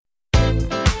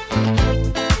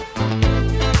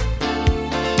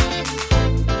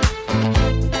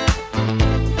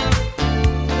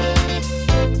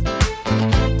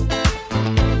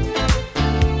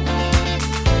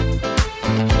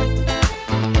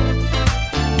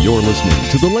You're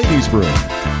listening to The Ladies' Room.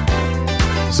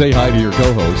 Say hi to your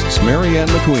co-hosts, Marianne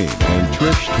McQueen and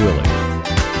Trish Twilly.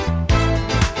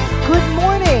 Good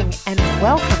morning, and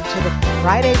welcome to the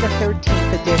Friday the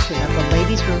 13th edition of the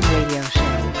Ladies' Room radio show.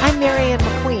 I'm Marianne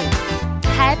McQueen.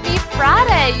 Happy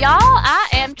Friday, y'all. I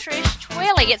am Trish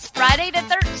Twilly. It's Friday the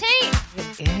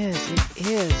 13th. It is. It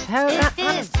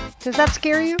is. Does that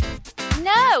scare you?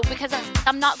 No, because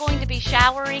I'm not going to be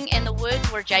showering in the woods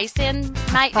where Jason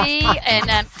might be,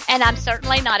 and I'm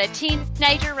certainly not a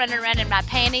teenager running around in my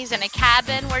panties in a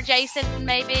cabin where Jason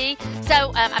may be.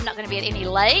 So I'm not going to be at any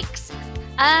lakes.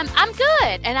 I'm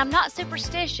good, and I'm not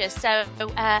superstitious, so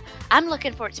I'm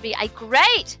looking for it to be a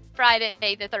great Friday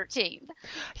the 13th.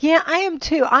 Yeah, I am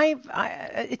too.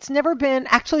 It's never been,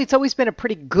 actually, it's always been a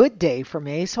pretty good day for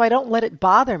me, so I don't let it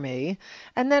bother me.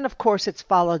 And then, of course, it's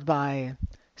followed by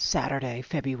Saturday,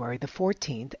 February the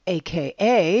 14th,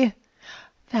 a.k.a.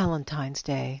 Valentine's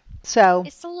Day. So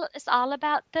It's all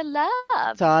about the love.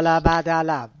 it's all about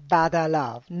the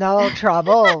love. No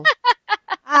trouble.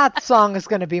 That song is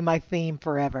going to be my theme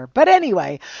forever. But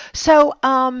anyway, so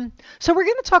we're going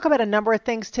to talk about a number of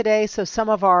things today. So some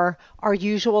of our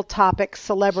usual topics,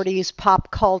 celebrities, pop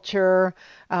culture,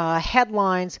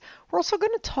 headlines. We're also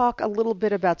going to talk a little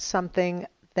bit about something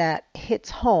that hits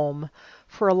home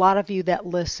for a lot of you that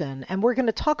listen. And we're going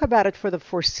to talk about it for the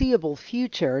foreseeable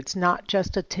future. It's not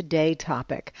just a today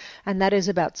topic. And that is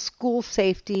about school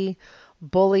safety,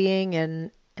 bullying,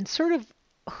 and sort of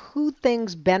who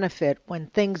things benefit when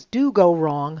things do go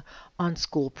wrong on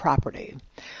school property.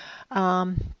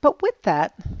 But with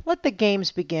that, let the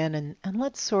games begin, and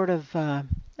let's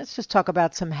just talk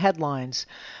about some headlines.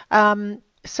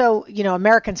 So,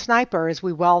 American Sniper, as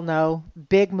we well know,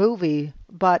 big movie,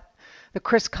 but the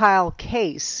Chris Kyle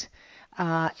case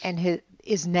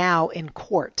is now in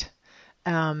court.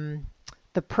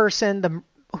 The person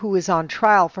who is on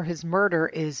trial for his murder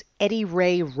is Eddie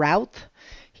Ray Routh.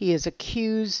 He is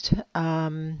accused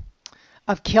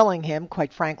of killing him,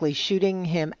 quite frankly, shooting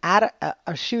him at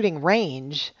a shooting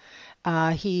range.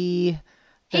 He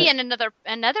and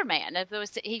another man.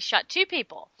 He shot two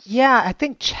people. Yeah, I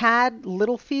think Chad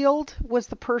Littlefield was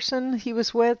the person he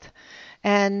was with.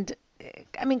 And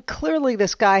I mean, clearly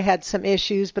this guy had some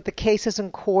issues, but the case is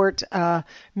in court.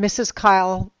 Mrs.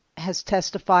 Kyle has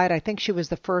testified. I think she was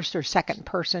the first or second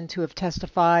person to have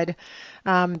testified.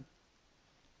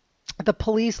 The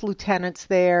police lieutenants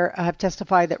there have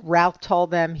testified that Ralph told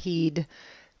them he'd,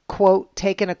 quote,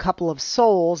 taken a couple of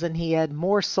souls and he had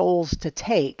more souls to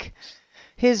take.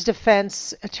 His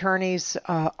defense attorneys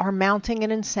are mounting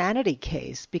an insanity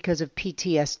case because of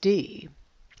PTSD.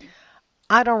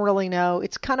 I don't really know.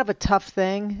 It's kind of a tough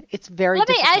thing. It's very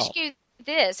difficult. Let me ask you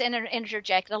this and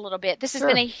interject a little bit. This has Sure.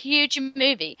 been a huge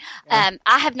movie. Yeah.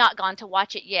 I have not gone to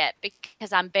watch it yet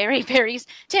because I'm very, very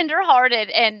tenderhearted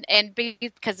and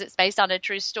because it's based on a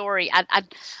true story.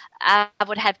 I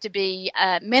would have to be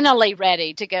mentally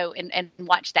ready to go and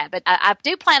watch that. But I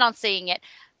do plan on seeing it.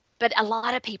 But a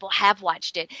lot of people have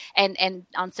watched it. And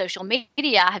on social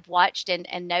media, I have watched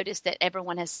and noticed that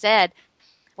everyone has said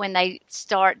when they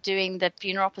start doing the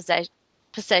funeral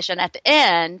procession at the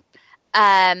end,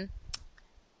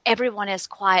 everyone is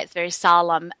quiet, it's very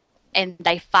solemn, and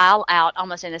they file out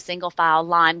almost in a single file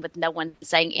line with no one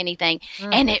saying anything,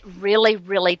 and it really,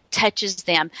 really touches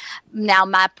them. Now,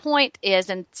 my point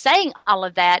is, in saying all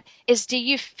of that, is do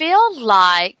you feel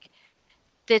like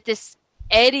that this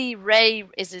Eddie Ray,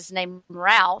 is his name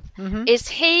Ralph, Mm-hmm.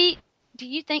 do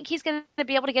you think he's going to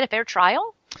be able to get a fair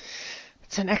trial?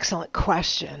 It's an excellent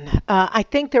question. I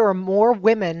think there are more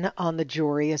women on the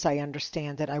jury, as I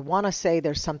understand it. I want to say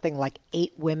there's something like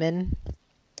 8 women.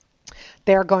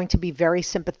 They're going to be very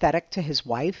sympathetic to his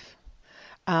wife.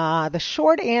 The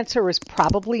short answer is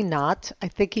probably not. I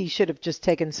think he should have just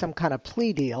taken some kind of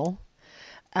plea deal.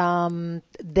 I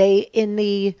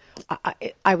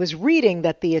was reading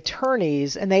that the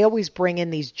attorneys, and they always bring in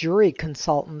these jury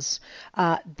consultants,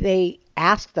 they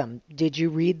ask them, did you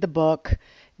read the book?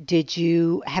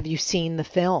 Have you seen the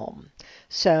film?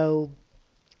 So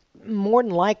more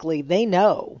than likely they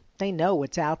know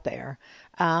what's out there.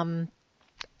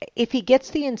 If he gets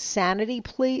the insanity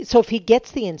plea, so if he gets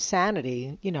the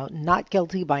insanity, not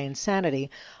guilty by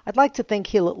insanity, I'd like to think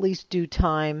he'll at least do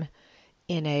time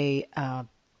in a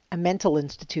mental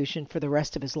institution for the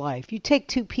rest of his life. You take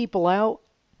 2 people out,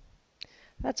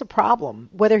 that's a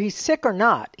problem. Whether he's sick or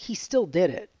not, he still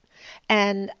did it.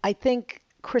 And I think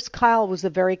Chris Kyle was the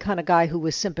very kind of guy who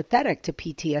was sympathetic to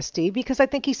PTSD because I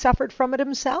think he suffered from it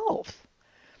himself.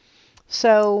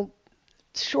 So,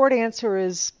 short answer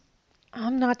is,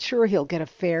 I'm not sure he'll get a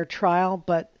fair trial,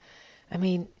 but I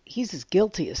mean, he's as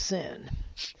guilty as sin.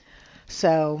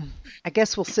 So I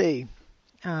guess we'll see.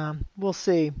 We'll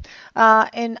see.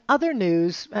 In other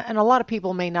news, and a lot of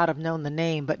people may not have known the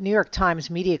name, but New York Times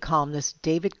media columnist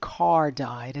David Carr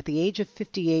died at the age of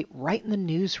 58 right in the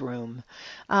newsroom.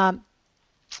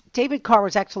 David Carr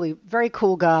was actually a very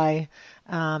cool guy.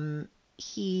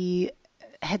 He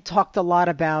had talked a lot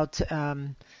about,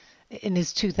 in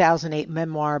his 2008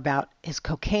 memoir, about his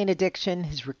cocaine addiction,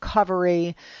 his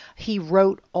recovery. He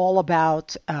wrote all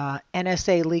about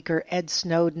NSA leaker Ed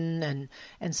Snowden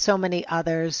and so many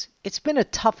others. It's been a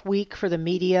tough week for the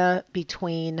media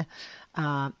between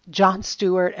Jon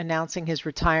Stewart announcing his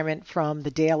retirement from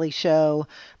The Daily Show,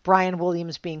 Brian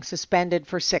Williams being suspended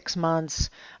for 6 months,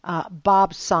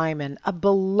 Bob Simon, a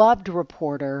beloved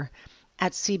reporter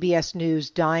at CBS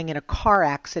News, dying in a car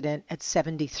accident at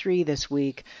 73 this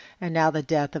week, and now the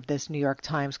death of this New York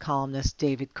Times columnist,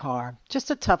 David Carr. Just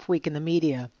a tough week in the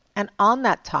media. And on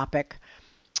that topic,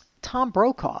 Tom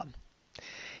Brokaw.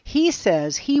 He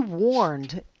says he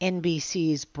warned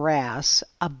NBC's brass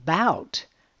about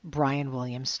Brian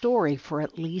Williams' story for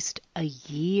at least a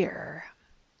year.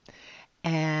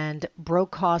 And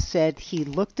Brokaw said he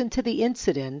looked into the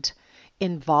incident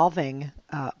involving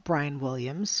Brian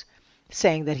Williams,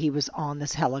 saying that he was on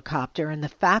this helicopter, and the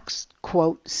facts,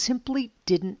 quote, simply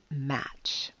didn't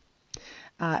match.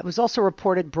 It was also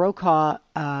reported Brokaw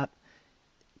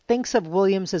thinks of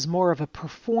Williams as more of a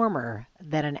performer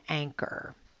than an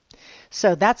anchor.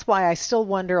 So that's why I still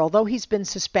wonder, although he's been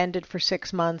suspended for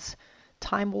 6 months,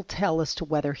 time will tell as to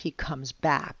whether he comes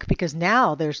back. Because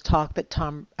now there's talk that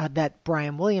that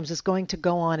Brian Williams is going to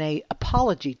go on a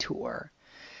apology tour.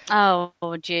 Oh,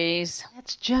 geez.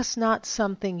 That's just not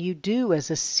something you do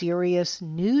as a serious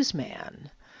newsman.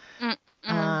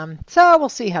 So we'll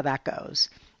see how that goes.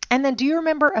 And then do you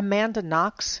remember Amanda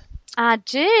Knox? I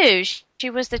do. She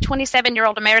was the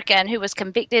 27-year-old American who was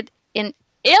convicted in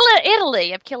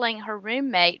Italy of killing her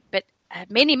roommate, but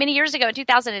many, many years ago in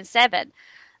 2007.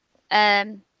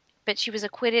 But she was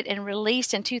acquitted and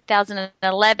released in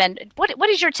 2011. What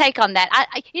is your take on that?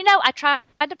 I tried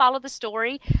to follow the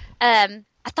story.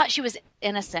 I thought she was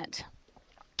innocent.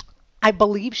 I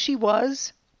believe she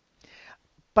was,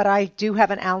 but I do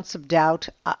have an ounce of doubt.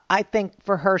 I think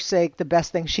for her sake, the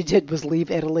best thing she did was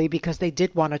leave Italy because they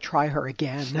did want to try her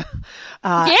again.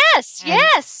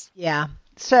 Yes. Yeah.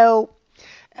 So,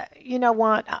 you know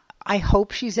what? I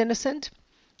hope she's innocent.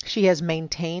 She has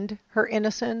maintained her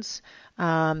innocence,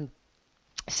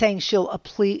 saying she'll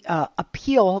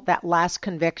appeal that last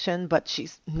conviction, but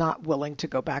she's not willing to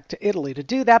go back to Italy to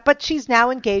do that. But she's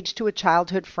now engaged to a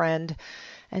childhood friend,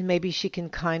 and maybe she can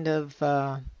kind of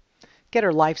get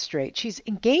her life straight. She's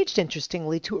engaged,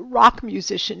 interestingly, to a rock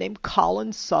musician named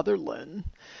Colin Sutherland.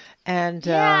 And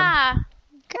yeah.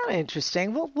 Kind of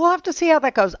interesting. We'll have to see how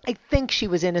that goes. I think she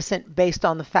was innocent based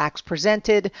on the facts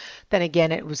presented. Then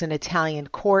again, it was an Italian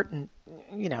court, and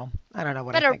I don't know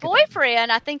what. But her boyfriend,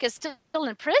 I think, is still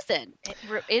in prison.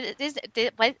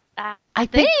 I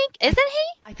think, isn't he?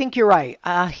 I think you're right.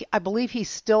 I believe he's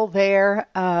still there.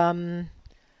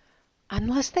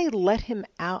 Unless they let him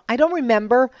out. I don't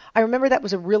remember. I remember that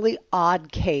was a really odd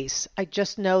case. I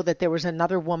just know that there was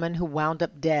another woman who wound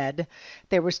up dead.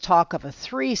 There was talk of a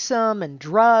threesome and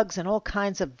drugs and all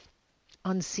kinds of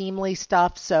unseemly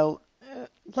stuff. So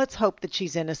let's hope that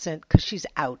she's innocent because she's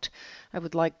out. I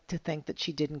would like to think that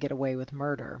she didn't get away with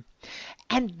murder.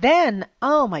 And then,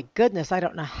 oh my goodness, I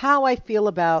don't know how I feel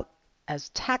about, as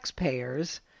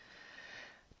taxpayers,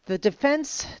 the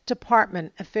Defense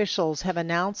Department officials have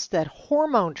announced that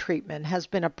hormone treatment has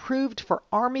been approved for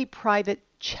Army Private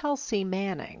Chelsea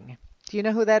Manning. Do you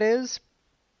know who that is?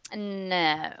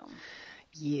 No.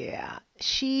 Yeah.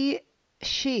 She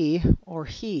or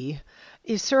he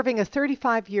is serving a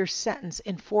 35-year sentence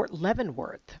in Fort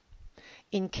Leavenworth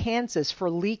in Kansas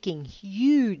for leaking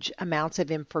huge amounts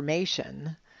of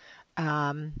information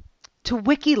to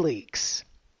WikiLeaks.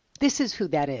 This is who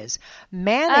that is.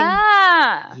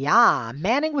 Manning. Yeah,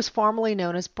 Manning was formerly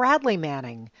known as Bradley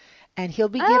Manning, and he'll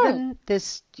be given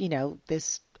this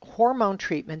hormone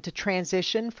treatment to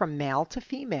transition from male to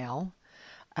female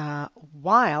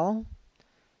while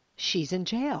she's in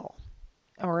jail,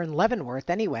 or in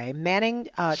Leavenworth anyway. Manning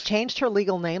changed her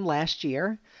legal name last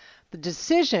year. The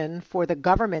decision for the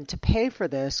government to pay for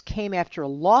this came after a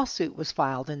lawsuit was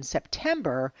filed in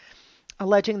September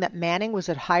alleging that Manning was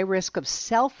at high risk of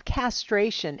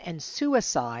self-castration and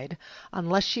suicide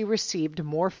unless she received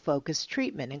more focused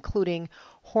treatment, including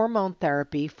hormone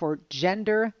therapy for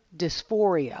gender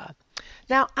dysphoria.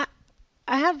 Now,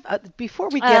 I have, before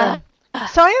we get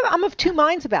I'm of two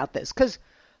minds about this, because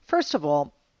first of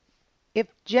all, if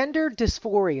gender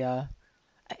dysphoria,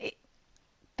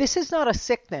 this is not a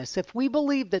sickness. If we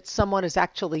believe that someone is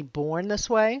actually born this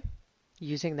way,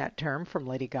 using that term from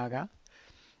Lady Gaga,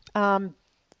 um,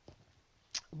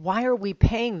 why are we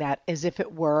paying that as if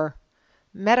it were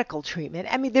medical treatment?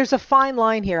 I mean, there's a fine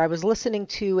line here. I was listening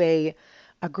to a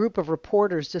group of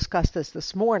reporters discuss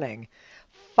this morning.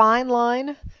 Fine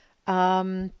line.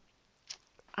 I'm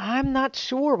not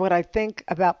sure what I think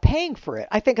about paying for it.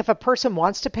 I think if a person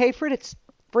wants to pay for it, it's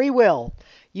free will.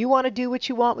 You want to do what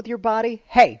you want with your body?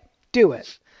 Hey, do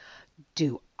it.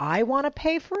 Do I want to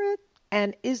pay for it?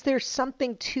 And is there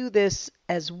something to this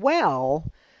as well?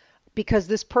 Because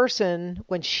this person,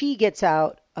 when she gets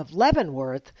out of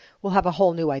Leavenworth, will have a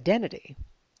whole new identity.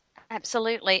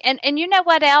 Absolutely. And you know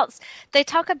what else? They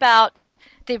talk about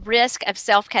the risk of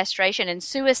self-castration and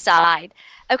suicide.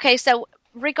 Okay, so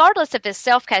regardless if it's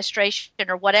self-castration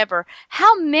or whatever,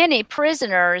 how many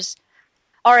prisoners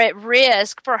are at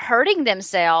risk for hurting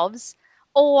themselves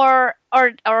or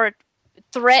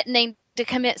threatening to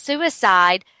commit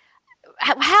suicide?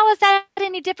 How is that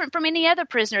any different from any other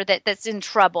prisoner that's in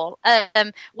trouble,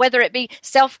 whether it be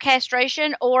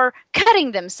self-castration or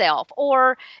cutting themselves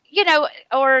or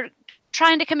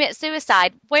trying to commit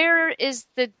suicide? Where is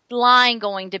the line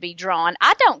going to be drawn?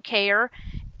 I don't care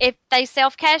if they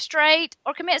self-castrate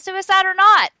or commit suicide or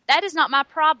not. That is not my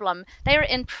problem. They are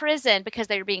in prison because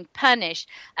they are being punished.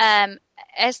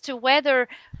 As to whether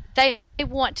they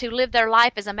want to live their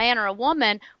life as a man or a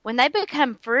woman, when they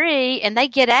become free and they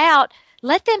get out,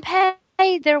 let them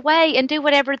pay their way and do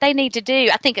whatever they need to do.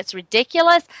 I think it's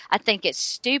ridiculous. I think it's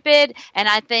stupid. And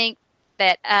I think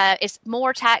that it's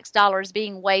more tax dollars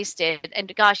being wasted.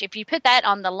 And gosh, if you put that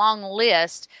on the long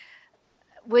list,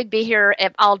 we'd be here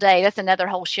all day. That's another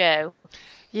whole show.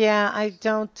 Yeah, I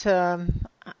don't,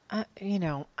 I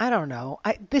don't know.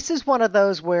 This is one of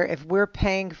those where if we're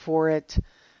paying for it,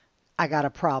 I got a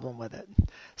problem with it.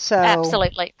 So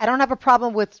absolutely. I don't have a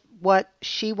problem with what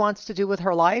she wants to do with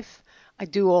her life. I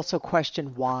do also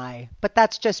question why, but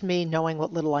that's just me knowing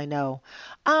what little I know.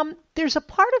 There's a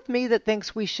part of me that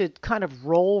thinks we should kind of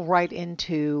roll right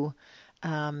into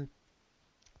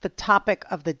the topic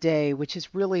of the day, which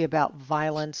is really about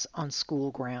violence on school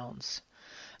grounds.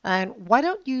 And why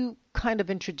don't you kind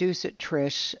of introduce it,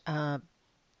 Trish?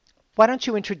 Why don't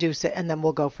you introduce it, and then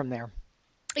we'll go from there.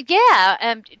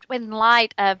 Yeah, in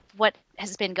light of what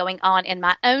has been going on in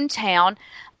my own town,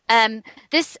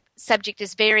 this subject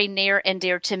is very near and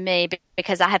dear to me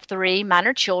because I have 3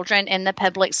 minor children in the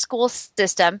public school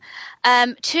system,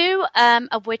 2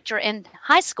 of which are in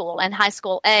high school and high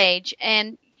school age.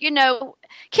 And,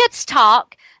 kids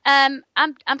talk. I'm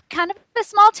kind of a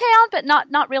small town, but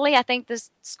not really. I think this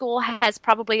school has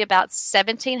probably about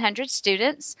 1,700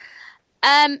 students.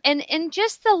 And in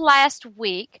just the last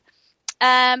week,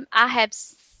 I have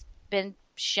been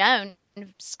shown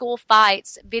school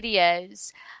fights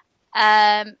videos.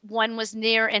 One was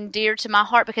near and dear to my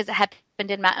heart because it happened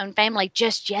in my own family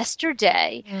just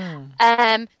yesterday.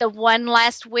 The one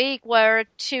last week were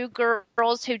 2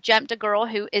 girls who jumped a girl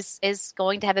who is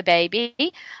going to have a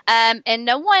baby. And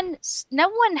no one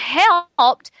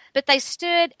helped, but they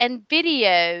stood and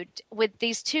videoed with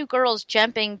these 2 girls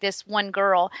jumping this one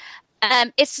girl.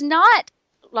 It's not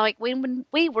like when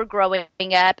we were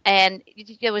growing up and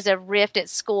there was a rift at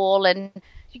school and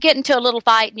you get into a little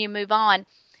fight and you move on.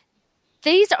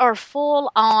 These are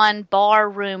full-on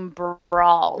barroom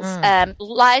brawls.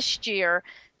 Last year,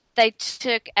 they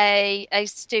took a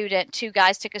student, 2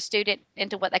 guys took a student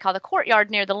into what they call the courtyard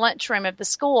near the lunchroom of the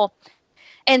school,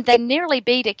 and they nearly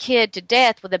beat a kid to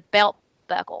death with a belt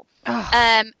buckle.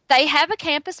 They have a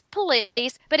campus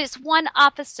police, but it's one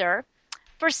officer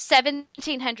for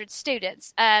 1,700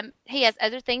 students. He has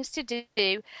other things to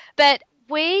do, but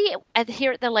we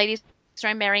here at the Ladies'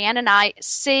 Room, Marianne and I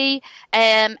see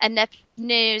enough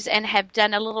news and have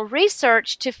done a little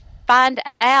research to find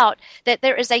out that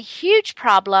there is a huge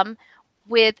problem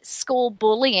with school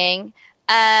bullying,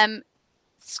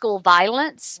 school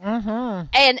violence,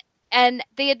 and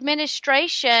the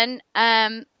administration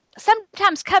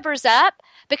sometimes covers up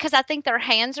because I think their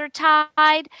hands are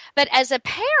tied. But as a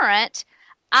parent,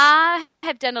 I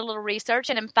have done a little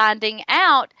research and I'm finding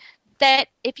out that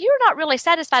if you're not really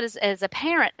satisfied as a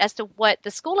parent as to what the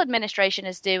school administration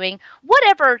is doing,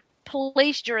 whatever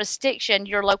police jurisdiction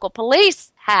your local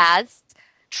police has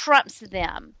trumps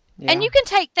them. Yeah. And you can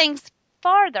take things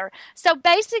farther. So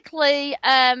basically,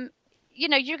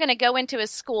 you're going to go into a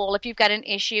school if you've got an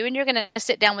issue and you're going to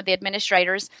sit down with the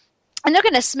administrators and they're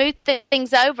going to smooth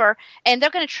things over and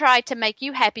they're going to try to make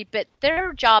you happy. But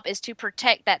their job is to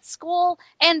protect that school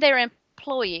and their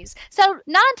employees. So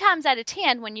 9 times out of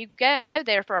 10, when you go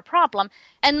there for a problem,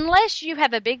 unless you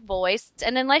have a big voice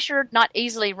and unless you're not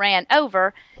easily ran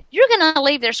over, you're going to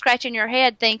leave there scratching your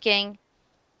head thinking,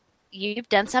 you've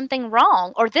done something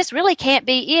wrong, or this really can't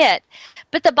be it.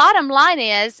 But the bottom line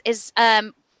is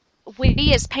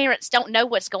we as parents don't know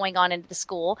what's going on in the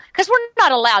school because we're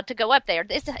not allowed to go up there.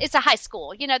 It's a high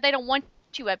school. You know, they don't want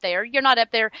you up there. You're not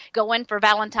up there going for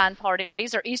Valentine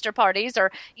parties or Easter parties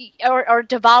or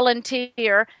to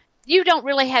volunteer. You don't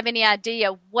really have any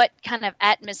idea what kind of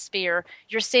atmosphere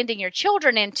you're sending your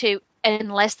children into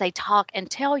unless they talk and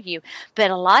tell you.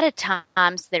 But a lot of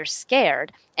times they're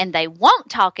scared and they won't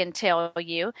talk and tell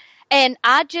you. And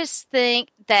I just think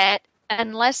that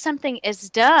unless something is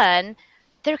done,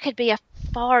 there could be a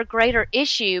far greater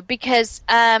issue because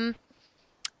I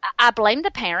blame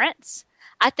the parents.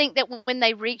 I think that when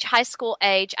they reach high school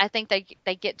age, I think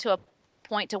they get to a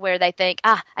point to where they think,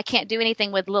 I can't do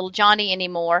anything with little Johnny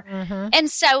anymore. Mm-hmm.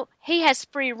 And so he has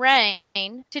free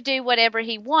reign to do whatever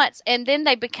he wants. And then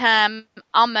they become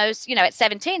almost, at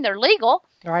 17, they're legal.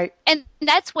 Right. And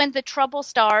that's when the trouble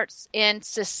starts in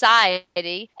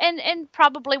society and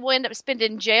probably will end up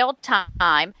spending jail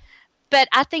time. But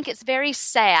I think it's very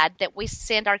sad that we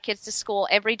send our kids to school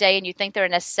every day and you think they're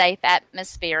in a safe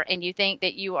atmosphere and you think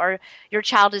that your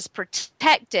child is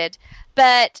protected,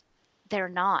 but they're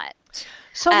not.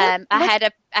 So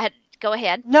go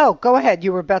ahead. No, go ahead.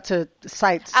 You were about to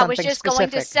cite something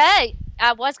specific.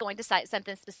 I was going to cite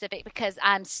something specific because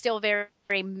I'm still very,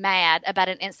 very mad about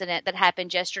an incident that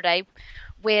happened yesterday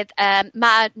with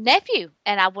my nephew,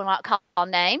 and I will not call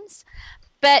names,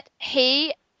 but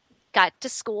he got to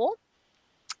school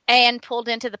and pulled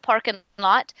into the parking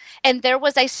lot, and there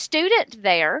was a student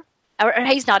there. Or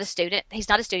he's not a student. He's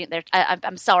not a student there.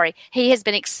 I'm sorry. He has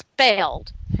been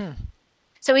expelled.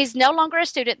 So he's no longer a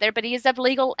student there, but he is of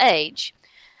legal age.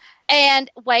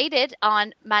 And waited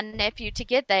on my nephew to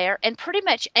get there and pretty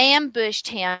much ambushed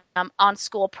him on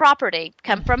school property,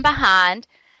 come from behind,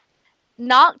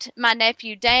 knocked my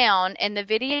nephew down, and the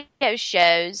video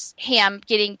shows him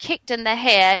getting kicked in the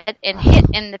head and hit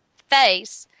in the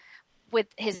face with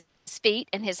his feet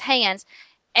and his hands.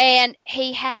 And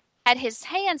he had his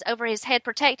hands over his head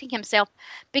protecting himself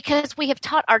because we have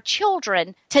taught our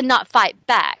children to not fight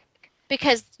back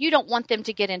because you don't want them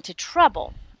to get into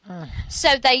trouble.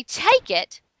 So they take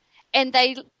it and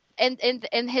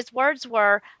and his words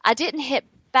were, I didn't hit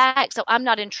back, so I'm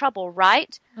not in trouble,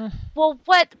 right? Well,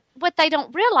 what they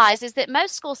don't realize is that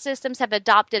most school systems have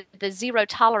adopted the zero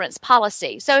tolerance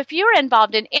policy. So if you're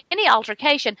involved in any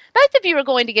altercation, both of you are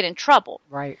going to get in trouble.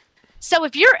 Right. So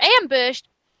if you're ambushed,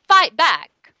 fight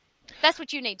back. That's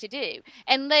what you need to do.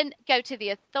 And then go to the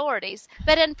authorities.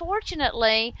 But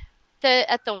unfortunately, the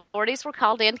authorities were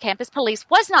called in. Campus police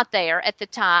was not there at the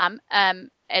time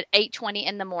at 8:20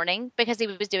 in the morning because he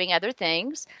was doing other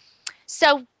things.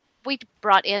 So we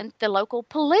brought in the local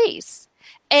police,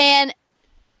 and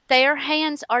their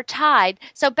hands are tied.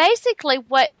 So basically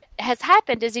what has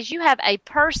happened is you have a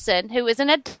person who is an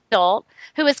adult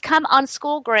who has come on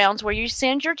school grounds where you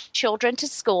send your children to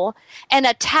school and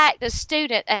attacked a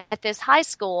student at this high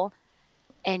school,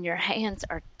 and your hands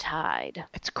are tied.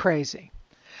 It's crazy.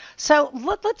 So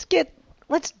let's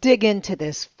dig into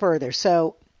this further.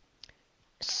 So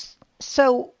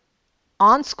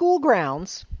on school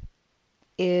grounds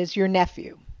is your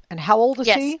nephew. And how old is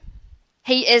he?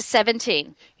 He is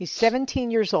 17. He's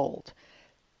 17 years old.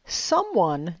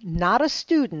 Someone, not a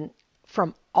student,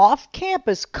 from off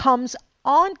campus comes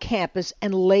on campus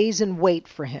and lays in wait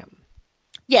for him.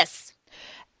 Yes.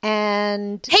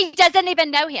 And he doesn't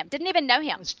even know him. Didn't even know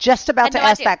him. I was just about to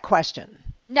ask that question.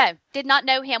 No, did not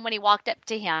know him when he walked up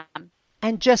to him.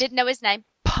 And just didn't know his name.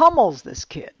 Pummels this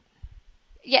kid.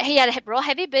 Yeah, he had a real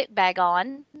heavy book bag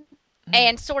on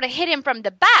and sort of hit him from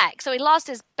the back. So he lost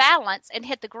his balance and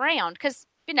hit the ground because,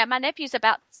 my nephew's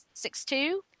about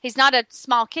 6'2". He's not a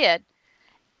small kid,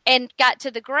 and got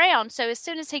to the ground. So as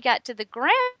soon as he got to the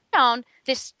ground,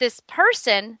 this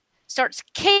person starts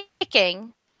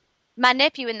kicking my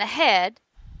nephew in the head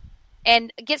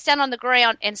and gets down on the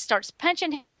ground and starts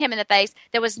punching him in the face.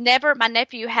 My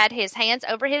nephew had his hands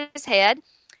over his head.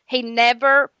 He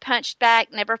never punched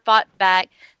back, never fought back.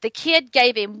 The kid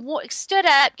stood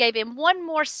up, gave him one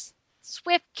more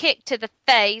swift kick to the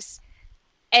face,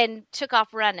 and took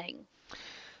off running.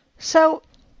 So,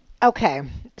 okay.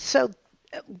 So,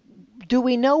 do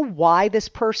we know why this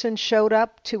person showed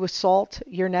up to assault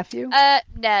your nephew?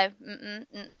 No.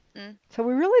 So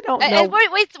we really don't know.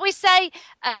 We say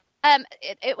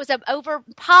it was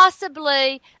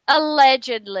possibly,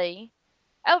 allegedly,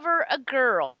 over a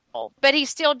girl, but he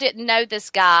still didn't know this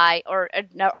guy,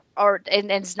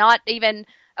 and is not even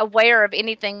aware of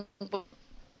anything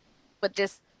with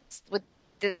this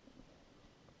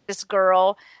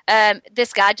girl.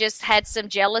 This guy just had some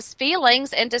jealous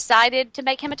feelings and decided to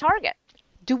make him a target.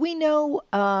 Do we know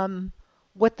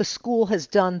what the school has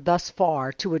done thus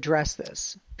far to address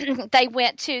this? They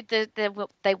went to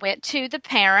the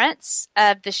parents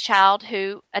of this child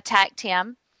who attacked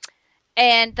him,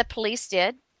 and the police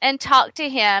did, and talked to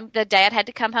him. The dad had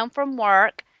to come home from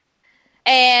work,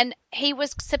 and he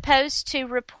was supposed to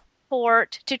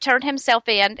report, to turn himself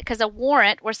in because a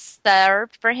warrant was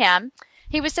served for him.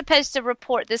 He was supposed to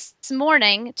report this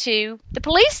morning to the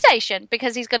police station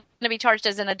because he's going to be charged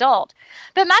as an adult.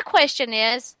 But my question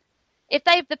is, if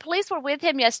the police were with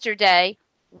him yesterday,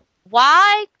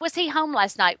 why was he home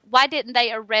last night? Why didn't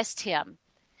they arrest him?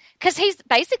 Because he's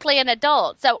basically an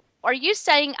adult. So are you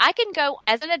saying I can go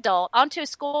as an adult onto a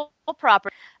school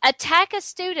property, attack a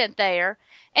student there,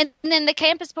 and then the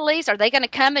campus police, are they going to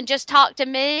come and just talk to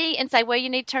me and say, well, you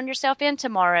need to turn yourself in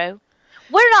tomorrow?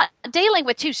 We're not dealing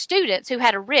with two students who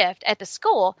had a rift at the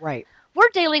school. Right. We're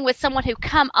dealing with someone who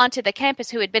come onto the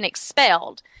campus who had been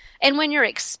expelled. And when you're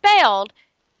expelled,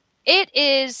 it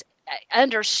is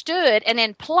understood and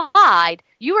implied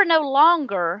you are no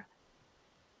longer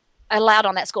allowed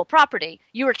on that school property.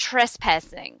 You are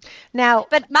trespassing. Now,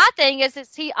 but my thing is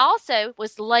he also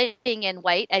was laying in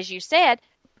wait, as you said,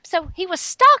 so he was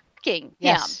stalking him.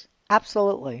 Yes,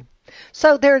 absolutely.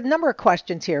 So there are a number of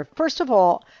questions here. First of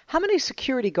all, how many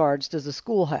security guards does the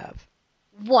school have?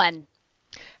 One.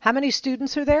 How many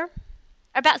students are there?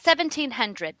 About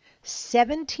 1,700.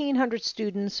 1,700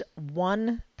 students,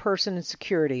 one person in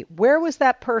security. Where was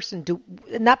that person?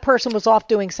 And that person was off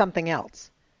doing something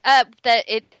else.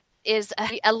 It is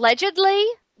allegedly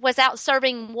was out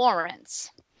serving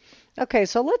warrants. Okay,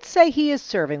 so let's say he is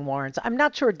serving warrants. I'm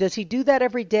not sure. Does he do that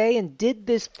every day? And did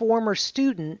this former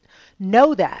student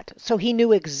know that? So he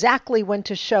knew exactly when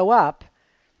to show up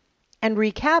and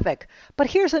wreak havoc. But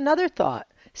here's another thought.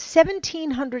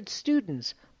 1,700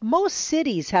 students. Most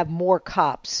cities have more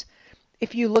cops.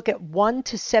 If you look at 1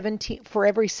 to 17 for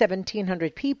every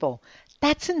 1,700 people,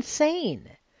 that's insane.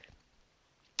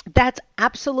 That's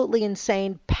absolutely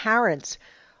insane. Parents,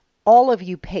 all of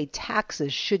you pay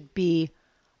taxes, should be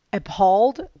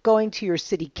appalled, going to your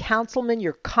city councilman,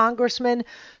 your congressman,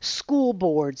 school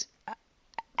boards.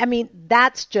 I mean,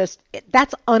 that's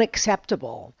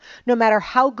unacceptable. No matter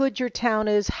how good your town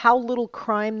is, how little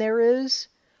crime there is,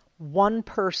 one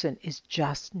person is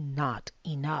just not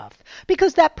enough,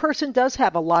 because that person does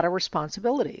have a lot of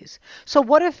responsibilities. So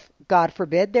what if, God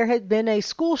forbid, there had been a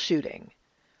school shooting?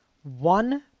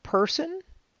 One person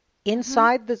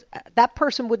inside that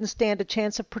person wouldn't stand a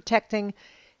chance of protecting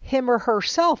him or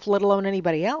herself, let alone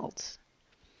anybody else.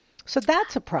 So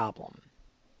that's a problem.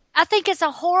 I think it's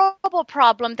a horrible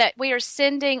problem that we are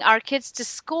sending our kids to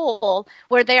school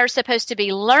where they are supposed to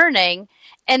be learning,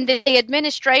 and the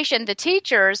administration, the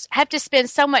teachers, have to spend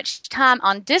so much time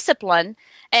on discipline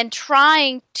and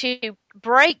trying to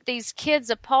break these kids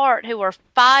apart who are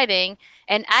fighting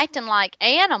and acting like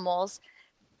animals,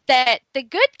 that the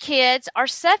good kids are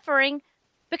suffering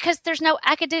because there's no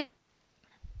academic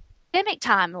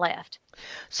time left.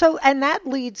 So, and that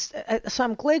leads, so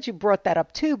I'm glad you brought that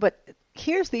up too, but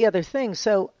here's the other thing.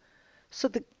 So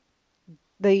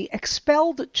the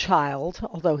expelled child,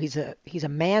 although he's a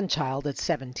man child at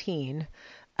 17.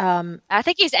 I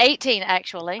think he's 18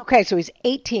 actually. Okay, so he's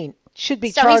 18. Should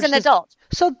be so charged. He's an adult.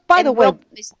 So by the way,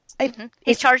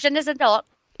 he's charged as an adult.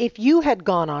 If you had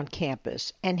gone on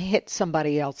campus and hit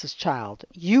somebody else's child,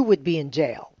 you would be in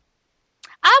jail.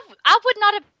 I would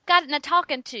not have gotten a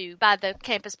talking to by the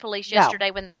campus police yesterday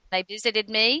when they visited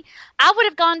me. I would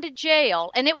have gone to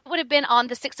jail, and it would have been on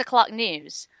the 6 o'clock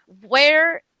news.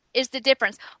 Where is the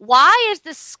difference? Why is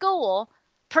the school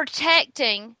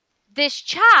protecting this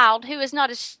child who is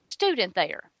not a student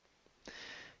there?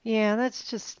 Yeah, that's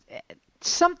just,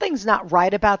 something's not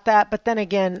right about that. But then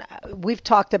again, we've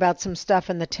talked about some stuff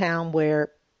in the town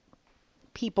where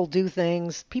people do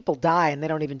things, people die, and they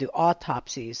don't even do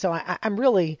autopsies. So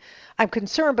I'm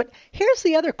concerned. But here's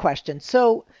the other question.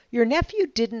 So your nephew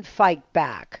didn't fight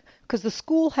back because the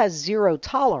school has zero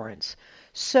tolerance.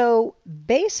 So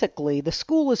basically, the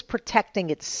school is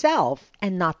protecting itself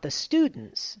and not the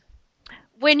students.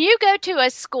 When you go to a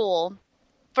school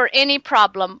for any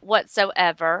problem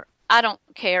whatsoever, I don't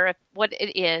care what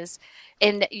it is,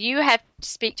 and you have to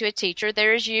speak to a teacher,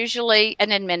 there is usually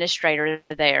an administrator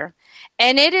there.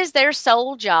 And it is their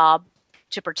sole job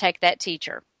to protect that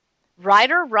teacher.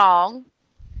 Right or wrong,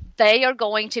 they are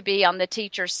going to be on the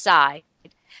teacher's side.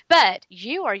 But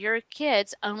you are your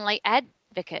kid's only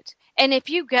advocate. And if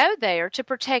you go there to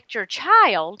protect your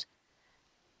child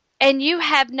and you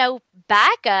have no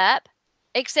backup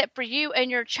except for you and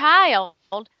your child,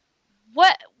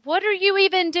 what are you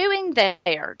even doing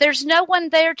there? There's no one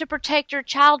there to protect your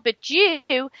child but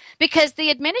you, because the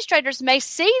administrators may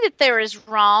see that there is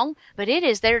wrong, but it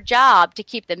is their job to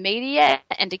keep the media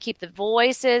and to keep the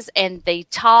voices and the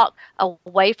talk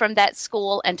away from that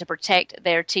school and to protect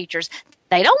their teachers.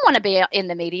 They don't want to be in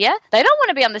the media. They don't want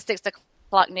to be on the 6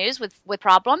 o'clock news with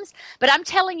problems. But I'm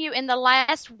telling you, in the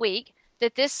last week,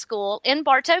 that this school in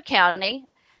Bartow County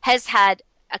has had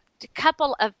a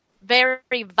couple of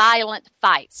very violent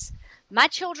fights. My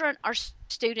children are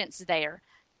students there.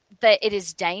 That it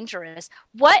is dangerous.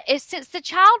 Since the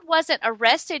child wasn't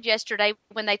arrested yesterday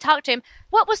when they talked to him,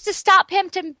 what was to stop him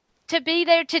to be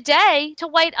there today to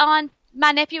wait on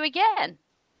my nephew again?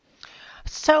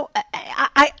 So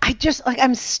I just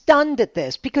I'm stunned at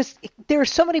this because there are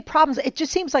so many problems. It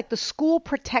just seems like the school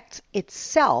protects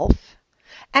itself.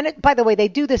 And by the way, they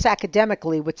do this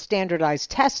academically with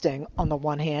standardized testing on the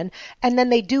one hand, and then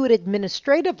they do it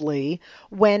administratively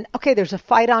when, okay, there's a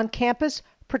fight on campus,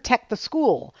 protect the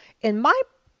school. In my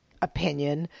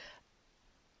opinion,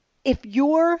 if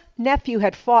your nephew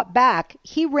had fought back,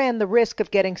 he ran the risk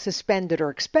of getting suspended or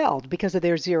expelled because of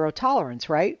their zero tolerance,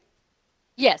 right?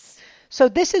 Yes. So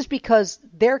this is because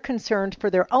they're concerned for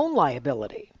their own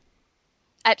liability.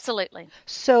 Absolutely.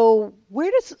 So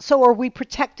are we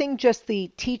protecting just the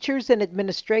teachers and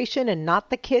administration and not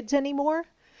the kids anymore?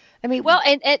 I mean, well,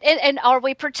 and are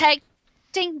we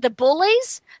protecting the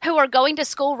bullies who are going to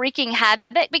school wreaking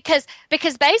havoc? Because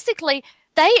basically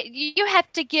you have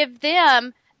to give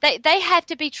them they have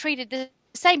to be treated the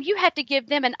same. You have to give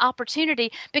them an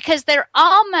opportunity because they're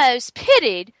almost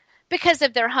pitied because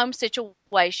of their home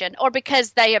situation or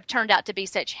because they have turned out to be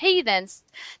such heathens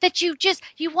that you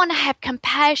want to have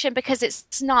compassion because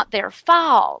it's not their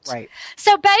fault. Right.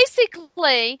 So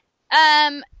basically,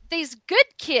 these good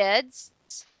kids,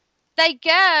 they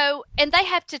go and they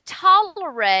have to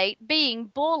tolerate being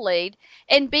bullied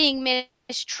and being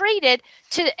mistreated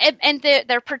and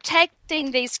they're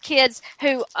protecting these kids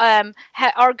who are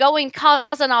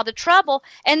causing all the trouble,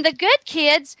 and the good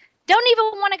kids don't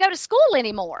even want to go to school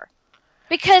anymore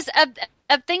because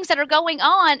of things that are going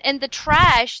on and the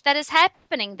trash that is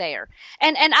happening there.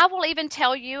 And I will even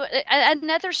tell you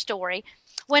another story.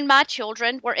 When my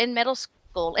children were in middle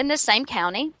school in the same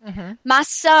county, my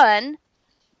son,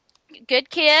 good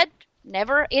kid,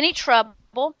 never any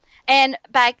trouble,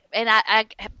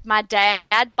 my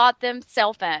dad bought them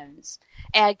cell phones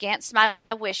against my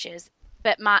wishes.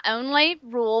 But my only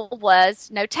rule was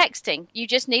no texting. You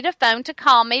just need a phone to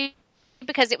call me,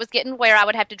 because it was getting where I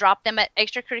would have to drop them at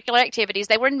extracurricular activities.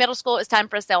 They were in middle school. It was time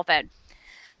for a cell phone.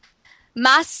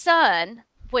 My son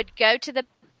would go to the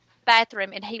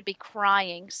bathroom and he'd be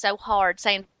crying so hard,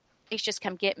 saying, please just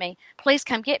come get me. Please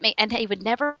come get me. And he would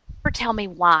never tell me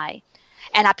why.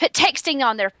 And I put texting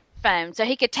on their phone so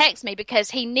he could text me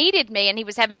because he needed me and he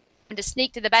was having to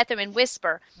sneak to the bathroom and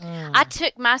whisper. I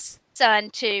took my son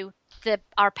to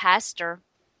our pastor,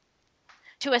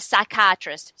 to a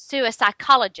psychiatrist, to a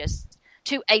psychologist,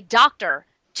 to a doctor,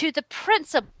 to the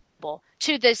principal,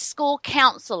 to the school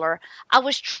counselor. I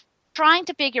was trying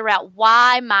to figure out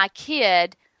why my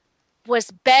kid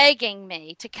was begging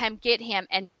me to come get him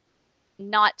and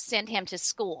not send him to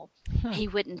school. He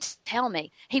wouldn't tell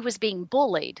me. He was being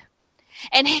bullied.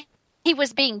 And he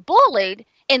was being bullied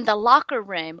in the locker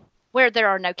room where there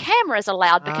are no cameras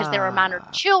allowed because there are minor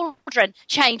children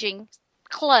changing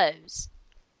clothes.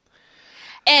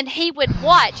 And he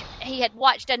had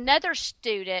watched another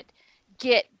student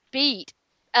get beat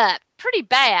up pretty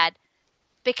bad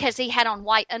because he had on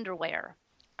white underwear.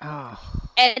 Oh.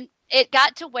 And it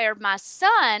got to where my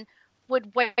son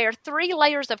would wear 3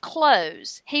 layers of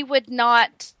clothes. He wouldn't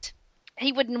want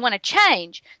to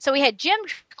change. So he had gym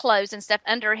clothes and stuff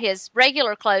under his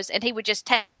regular clothes, and he would just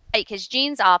take his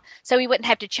jeans off so he wouldn't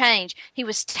have to change. He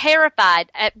was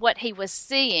terrified at what he was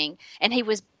seeing, and he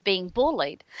was being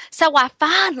bullied. So I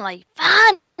finally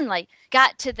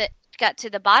got to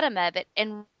the bottom of it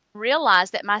and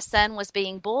realized that my son was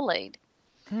being bullied.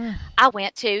 I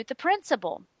went to the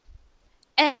principal,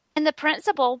 and the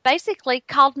principal basically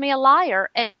called me a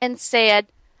liar and said,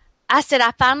 I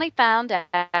finally found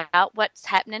out what's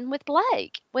happening with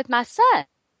Blake, with my son.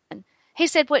 He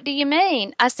said, what do you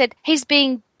mean? I said, he's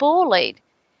being bullied.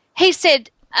 He said,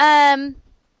 by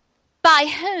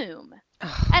whom?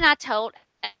 And I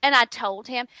told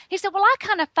him. He said, well, I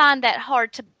kind of find that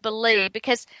hard to believe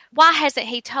because why hasn't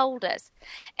he told us?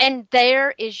 And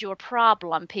there is your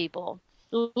problem, people.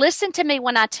 Listen to me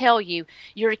when I tell you,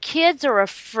 your kids are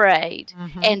afraid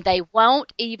and they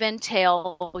won't even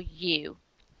tell you.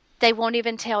 They won't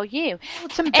even tell you.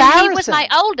 It's embarrassing. And he was my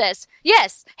oldest.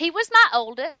 Yes, he was my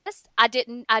oldest. I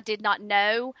did not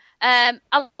know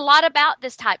a lot about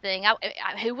this type of thing.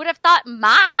 Who would have thought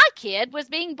my kid was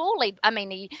being bullied? I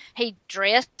mean, he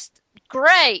dressed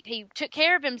great. He took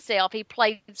care of himself. He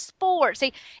played sports.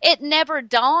 It never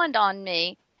dawned on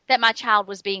me that my child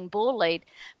was being bullied.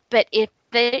 But if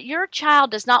your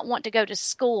child does not want to go to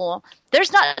school,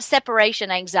 there's not a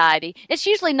separation anxiety. It's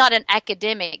usually not an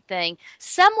academic thing.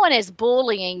 Someone is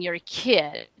bullying your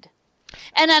kid.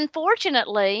 And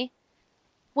unfortunately,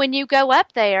 when you go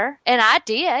up there, and I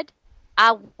did,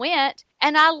 I went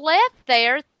and I left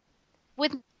there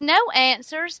with no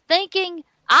answers, thinking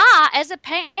I, as a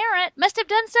parent, must have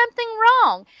done something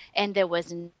wrong. And there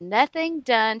was nothing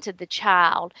done to the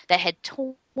child that had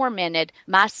tormented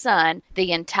my son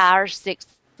the entire 6th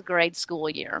grade school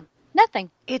year.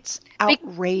 Nothing. It's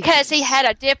outrageous. Because he had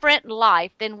a different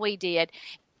life than we did.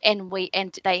 And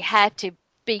they had to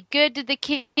be good to the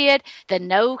kid, the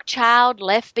no child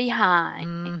left behind.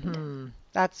 Mm-hmm.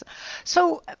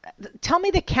 So tell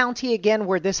me the county again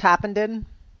where this happened in.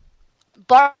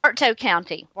 Bartow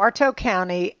County. Bartow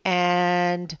County,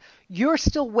 and you're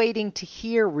still waiting to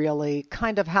hear really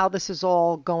kind of how this is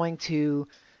all going to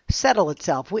settle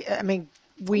itself. We know.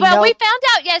 We found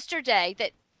out yesterday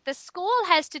that the school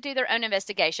has to do their own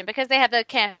investigation because they have the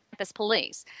campus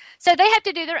police. So they have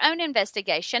to do their own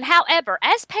investigation. However,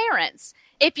 as parents,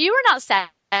 if you are not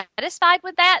satisfied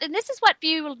with that, and this is what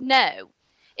few know,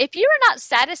 if you are not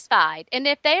satisfied, and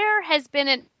if there has been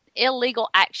an illegal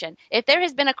action, if there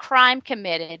has been a crime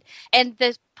committed, and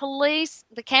the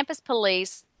campus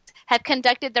police have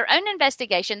conducted their own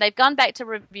investigation, they've gone back to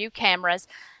review cameras.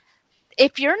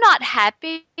 If you're not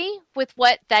happy with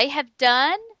what they have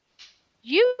done,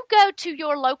 you go to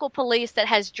your local police that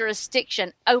has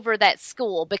jurisdiction over that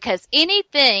school, because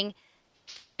anything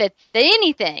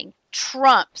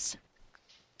trumps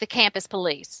the campus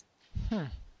police.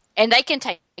 And they can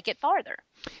take it farther.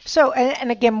 So, and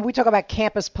again, when we talk about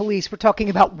campus police, we're talking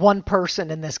about one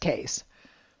person in this case,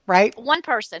 right? One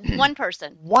person. One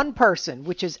person,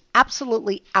 which is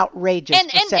absolutely outrageous.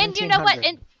 And you know what?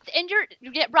 And you're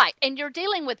right. And you're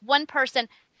dealing with one person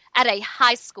at a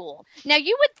high school. Now,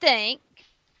 you would think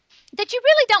that you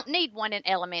really don't need one in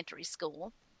elementary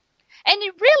school. And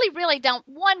you really, really don't.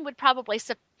 One would probably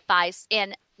suffice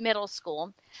in middle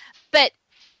school. But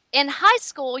in high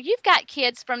school, you've got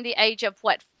kids from the age of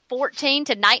 14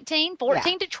 to 19,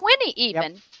 14 to 20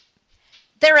 even. Yep.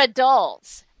 They're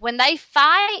adults. When they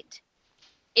fight,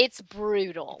 it's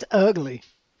brutal. It's ugly.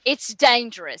 It's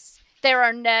dangerous. There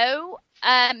are no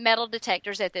metal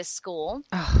detectors at this school.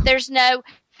 Ugh. There's not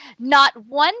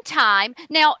one time.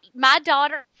 Now, my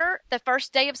daughter, the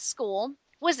first day of school,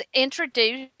 was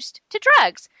introduced to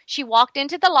drugs. She walked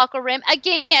into the locker room,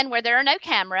 again, where there are no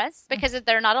cameras because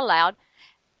they're not allowed,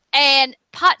 and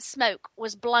pot smoke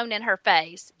was blown in her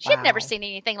face. She had never seen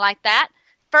anything like that.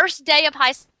 First day of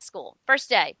high school. First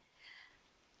day.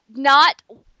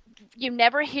 You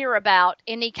never hear about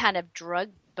any kind of drug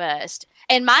bust.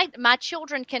 And my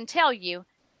children can tell you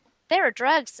there are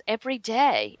drugs every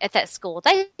day at that school.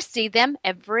 They see them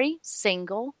every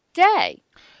single day.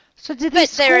 So do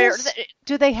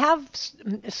they have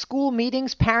school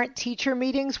meetings, parent-teacher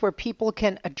meetings, where people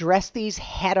can address these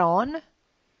head on?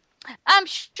 I'm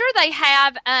sure they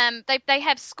have. They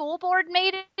have school board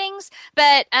meetings,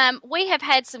 but we have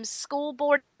had some school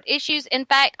board issues. In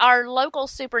fact, our local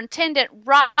superintendent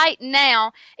right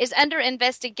now is under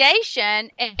investigation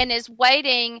and is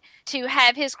waiting to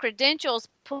have his credentials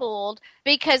pulled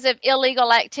because of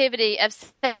illegal activity of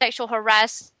sexual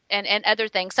harassment and other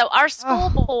things. So our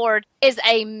school board is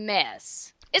a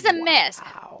mess. It's a mess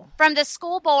from the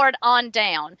school board on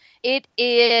down.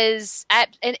 It's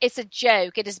a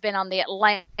joke. It has been on the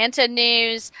Atlanta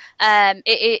news.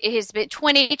 It has been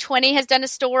 2020 has done a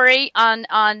story on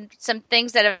some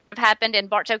things that have happened in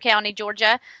Bartow County,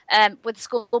 Georgia, with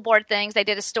school board things. They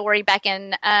did a story back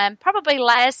in probably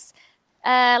last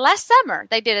summer.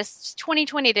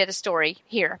 2020 did a story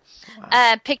here.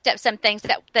 Picked up some things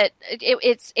that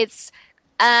it's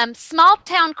small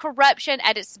town corruption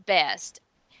at its best.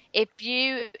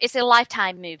 It's a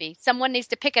Lifetime movie. Someone needs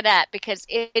to pick it up because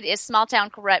it is small town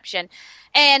corruption,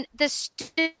 and the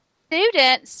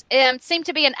students seem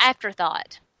to be an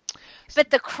afterthought. But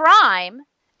the crime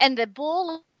and the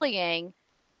bullying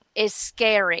is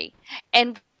scary,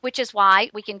 and which is why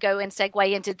we can go and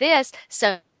segue into this.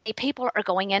 So people are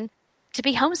going in to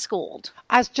be homeschooled.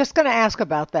 I was just going to ask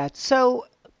about that. So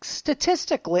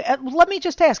statistically, let me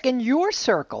just ask, in your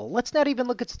circle, let's not even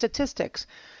look at statistics.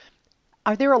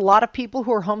 Are there a lot of people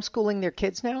who are homeschooling their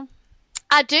kids now?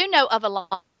 I do know of a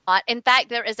lot. In fact,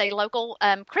 there is a local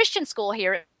Christian school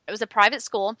here. It was a private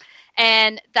school,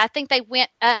 and I think they went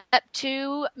up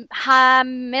to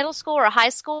middle school or high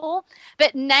school.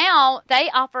 But now they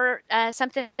offer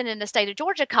something in the state of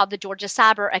Georgia called the Georgia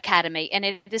Cyber Academy, and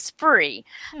it is free.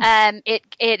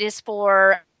 It is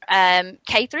for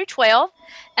K through 12.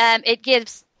 It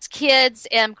gives kids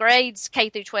in grades K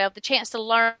through 12 the chance to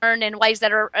learn in ways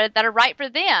that are right for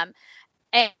them.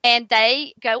 And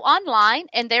they go online,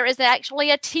 and there is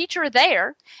actually a teacher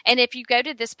there. And if you go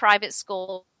to this private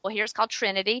school, well, here it's called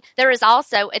Trinity, there is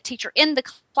also a teacher in the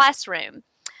classroom.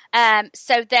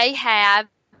 So they have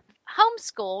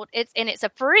homeschooled. It's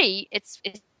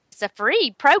a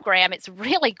free program. It's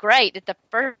really great. At the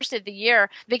first of the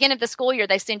year, beginning of the school year,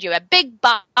 they send you a big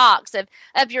box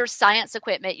of your science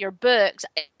equipment, your books,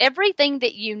 everything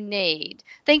that you need.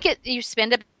 You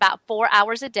spend about 4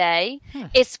 hours a day.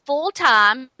 It's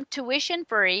full-time,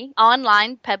 tuition-free,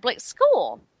 online public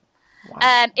school.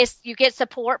 Wow. You get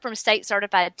support from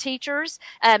state-certified teachers.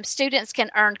 Students can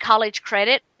earn college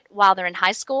credit while they're in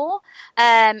high school.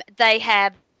 They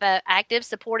have active,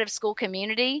 supportive school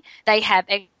community. They have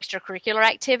extracurricular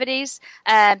activities.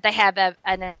 They have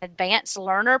an advanced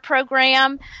learner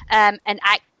program, an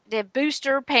active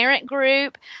booster parent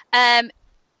group,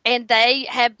 and they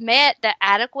have met the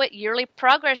adequate yearly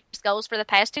progress goals for the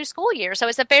past 2 school years. So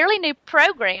it's a fairly new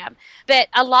program, but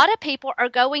a lot of people are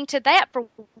going to that. For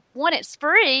one, it's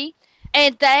free,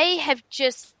 and they have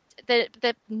just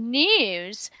the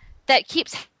news that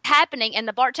keeps happening in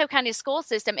the Bartow County school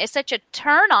system is such a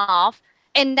turnoff.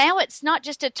 And now it's not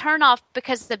just a turnoff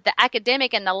because of the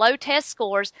academic and the low test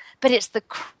scores, but it's the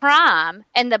crime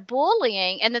and the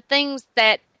bullying and the things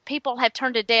that people have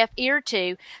turned a deaf ear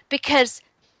to because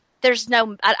there's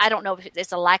I don't know if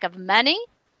it's a lack of money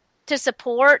to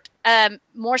support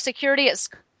more security at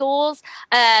schools.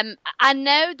 I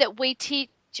know that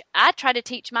I try to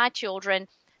teach my children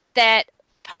that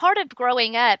part of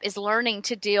growing up is learning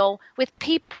to deal with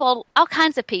people, all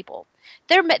kinds of people.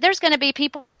 There's going to be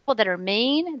people that are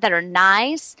mean, that are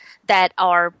nice, that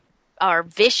are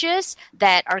vicious,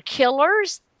 that are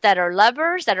killers, that are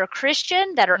lovers, that are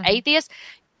Christian, that are atheists.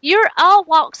 You're all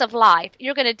walks of life.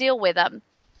 You're going to deal with them.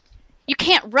 You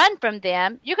can't run from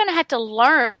them. You're going to have to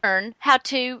learn how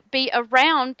to be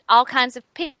around all kinds of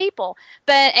people.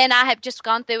 And I have just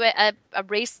gone through a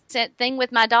recent thing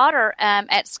with my daughter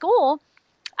at school.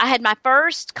 I had my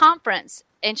first conference,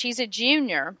 and she's a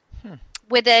junior,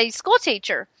 with a school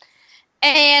teacher.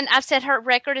 And I've said her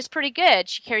record is pretty good.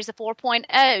 She carries a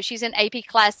 4.0. She's in AP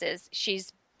classes.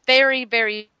 She's very,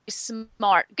 very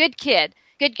smart. Good kid.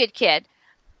 Good kid.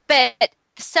 But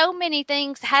so many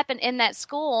things happen in that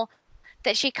school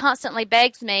that she constantly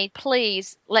begs me,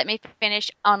 please let me finish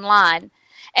online.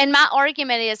 And my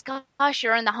argument is, gosh,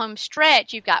 you're in the home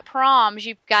stretch. You've got proms.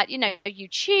 You've got, you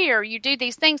cheer. You do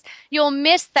these things. You'll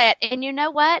miss that. And you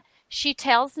know what? She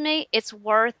tells me it's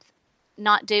worth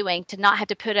not doing to not have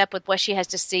to put up with what she has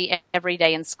to see every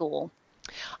day in school.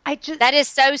 That is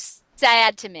so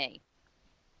sad to me.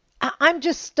 I'm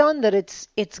just stunned that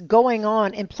it's going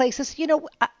on in places.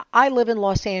 I live in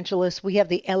Los Angeles. We have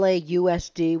the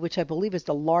LAUSD, which I believe is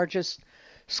the largest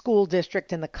school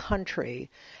district in the country.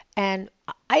 And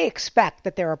I expect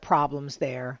that there are problems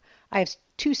there. I have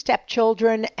 2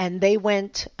 stepchildren, and they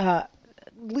went, at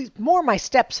least more my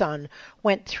stepson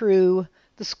went through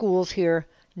the schools here.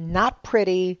 Not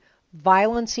pretty,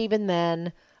 violence even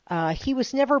then. He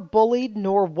was never bullied,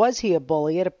 nor was he a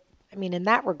bully. In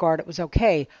that regard, it was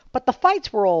okay. But the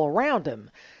fights were all around him.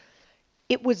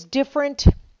 It was different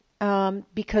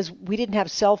because we didn't have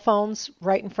cell phones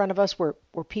right in front of us where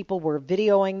people were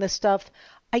videoing this stuff.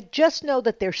 I just know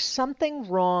that there's something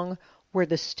wrong where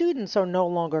the students are no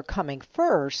longer coming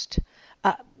first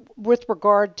with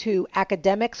regard to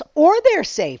academics or their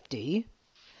safety,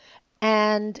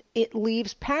 and it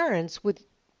leaves parents with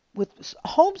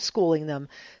homeschooling them.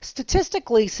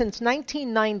 Statistically, since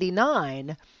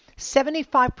 1999,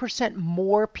 75%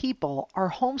 more people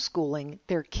are homeschooling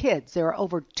their kids. There are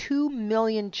over 2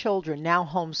 million children now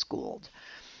homeschooled.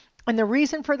 And the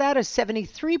reason for that is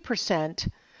 73%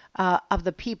 of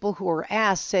the people who are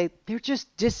asked say they're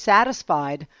just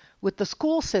dissatisfied with the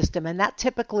school system, and that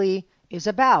typically is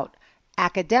about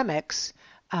academics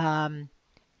and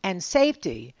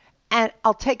safety. And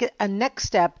I'll take a next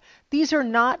step. These are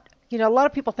not, a lot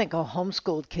of people think,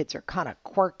 homeschooled kids are kind of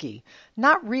quirky.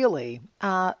 Not really.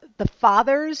 The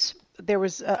fathers, there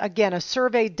was, again, a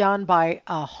survey done by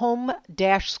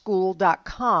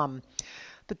home-school.com.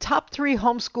 The top three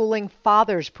homeschooling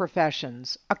fathers'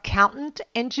 professions: accountant,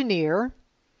 engineer,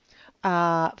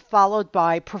 followed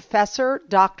by professor,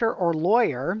 doctor, or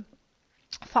lawyer,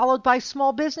 followed by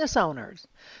small business owners.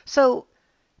 So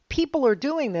people are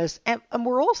doing this, and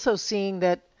we're also seeing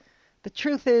that the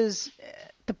truth is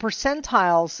the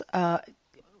percentiles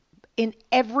in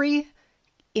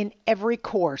every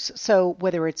course. So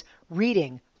whether it's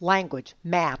reading, language,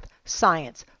 math,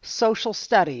 science, social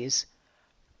studies,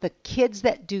 the kids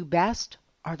that do best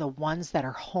are the ones that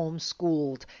are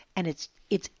homeschooled, and it's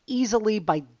easily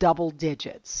by double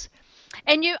digits.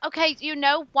 And you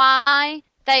know why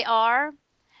they are,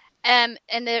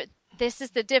 this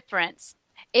is the difference.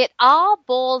 It all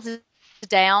boils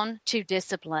down to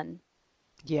discipline.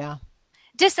 Yeah.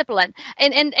 Discipline.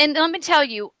 And let me tell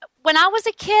you, when I was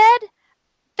a kid,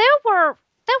 there were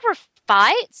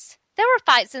fights. There were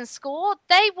fights in school.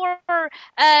 They were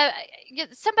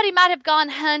somebody might have gone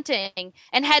hunting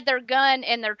and had their gun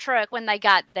in their truck when they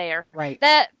got there. Right.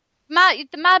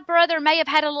 My brother may have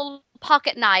had a little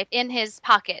pocket knife in his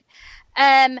pocket.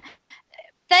 There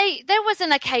was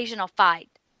an occasional fight.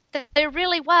 There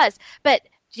really was. But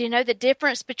do you know the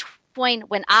difference between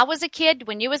when I was a kid,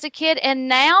 when you was a kid, and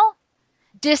now?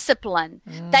 Discipline.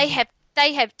 They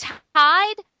have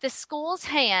tied the school's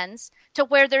hands to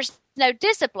where there's no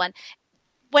discipline.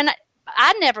 When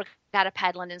I never got a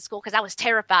paddling in school because I was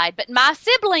terrified, but my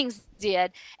siblings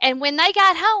did. And when they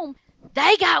got home,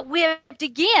 they got whipped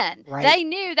again. Right. They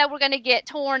knew they were going to get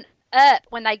torn up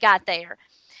when they got there.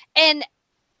 And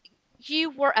you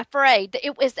were afraid.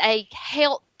 It was a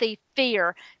healthy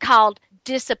fear called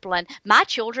discipline. My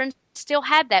children still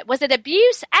have that. Was it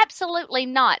abuse? Absolutely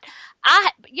not.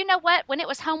 You know what? When it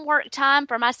was homework time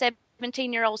for my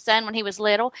 17-year-old son when he was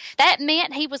little, that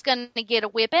meant he was going to get a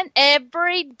whipping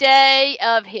every day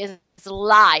of his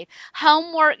life.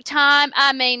 Homework time,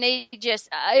 I mean, he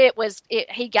was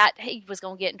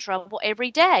going to get in trouble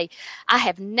every day. I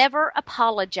have never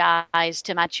apologized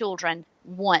to my children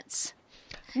once.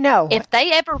 No. If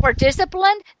they ever were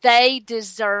disciplined, they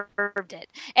deserved it.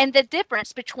 And the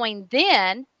difference between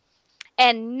then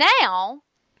and now,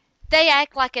 they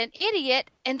act like an idiot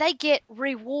and they get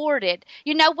rewarded.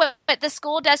 You know what the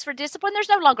school does for discipline? There's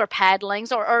no longer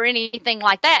paddlings or anything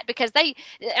like that because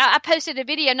I posted a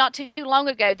video not too long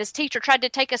ago. This teacher tried to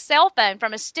take a cell phone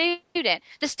from a student.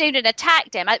 The student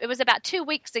attacked him. It was about 2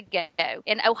 weeks ago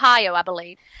in Ohio, I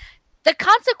believe. The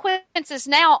consequences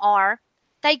now are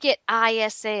they get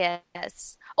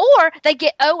ISS or they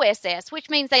get OSS, which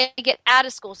means they get out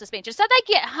of school suspension. So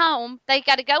they get home. They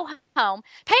got to go home.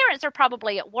 Parents are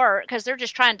probably at work because they're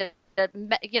just trying to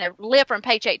live from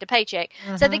paycheck to paycheck.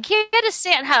 Mm-hmm. So the kid is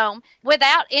sent home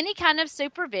without any kind of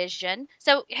supervision.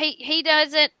 So he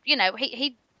doesn't,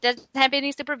 he doesn't have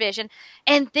any supervision.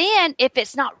 And then if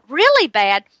it's not really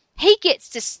bad, he gets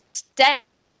to stay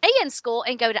in school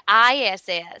and go to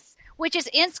ISS, which is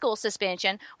in-school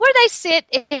suspension, where they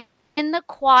sit in the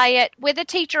quiet with a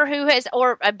teacher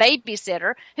or a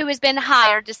babysitter who has been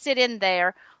hired to sit in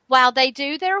there while they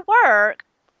do their work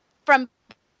from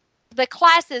the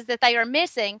classes that they are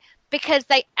missing because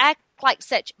they act like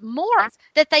such morons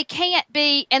that they can't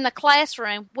be in the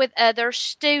classroom with other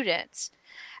students.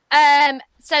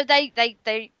 So they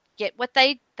get what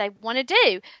they want to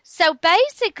do. So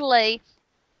basically,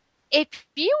 if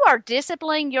you are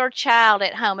disciplining your child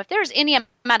at home, if there's any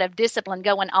amount of discipline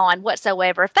going on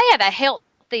whatsoever, if they have a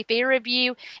healthy fear of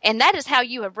you, and that is how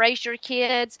you have raised your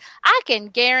kids, I can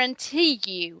guarantee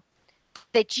you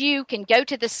that you can go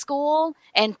to the school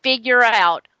and figure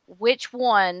out which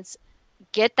ones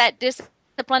get that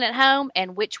discipline at home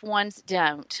and which ones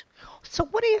don't. So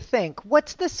what do you think?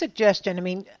 What's the suggestion? I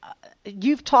mean,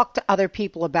 you've talked to other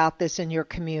people about this in your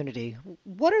community.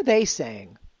 What are they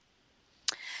saying?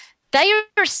 They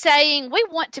are saying, we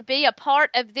want to be a part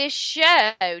of this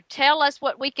show. Tell us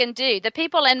what we can do. The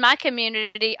people in my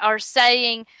community are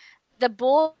saying the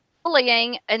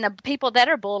bullying and the people that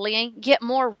are bullying get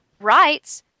more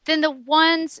rights than the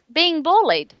ones being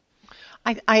bullied.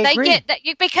 I agree. They get that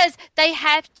because they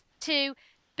have to,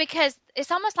 because it's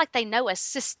almost like they know a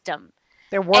system.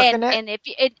 They're working it. And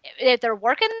if they're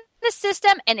working the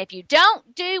system, and if you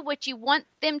don't do what you want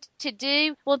them to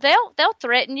do, well, they'll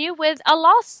threaten you with a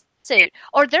lawsuit.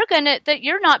 Or they're that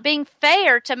you're not being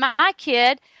fair to my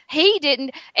kid. He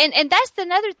didn't, and that's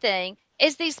another thing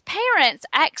is these parents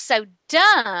act so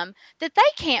dumb that they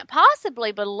can't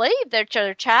possibly believe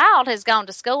their child has gone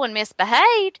to school and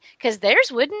misbehaved because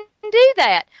theirs wouldn't do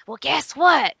that. Well, guess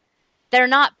what? They're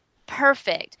not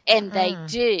perfect, and they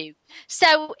do.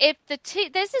 So if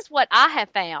this is what I have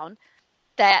found,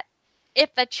 that if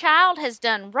a child has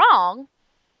done wrong,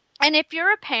 And if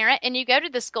you're a parent and you go to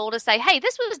the school to say, hey,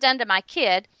 this was done to my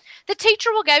kid, the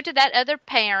teacher will go to that other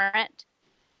parent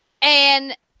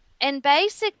and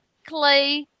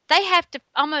basically they have to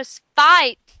almost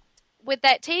fight with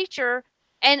that teacher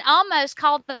and almost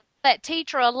call that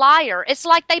teacher a liar. It's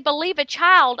like they believe a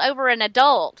child over an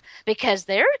adult because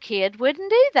their kid wouldn't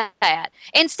do that.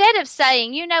 Instead of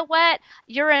saying, you know what,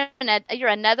 you're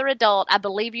another adult. I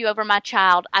believe you over my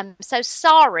child. I'm so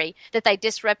sorry that they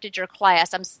disrupted your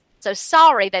class. I'm so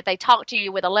sorry that they talked to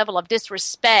you with a level of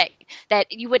disrespect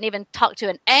that you wouldn't even talk to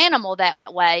an animal that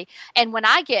way. And when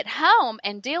I get home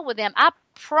and deal with them, I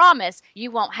promise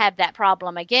you won't have that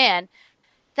problem again.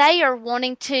 They are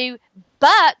wanting to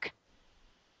buck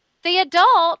the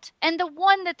adult and the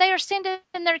one that they are sending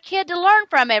their kid to learn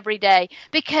from every day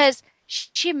because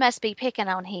she must be picking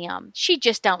on him. She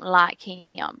just don't like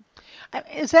him.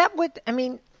 Is that what, I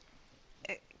mean,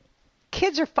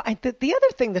 kids are fine. The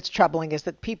other thing that's troubling is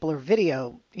that people are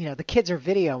the kids are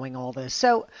videoing all this.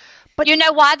 So, but you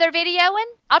know why they're videoing?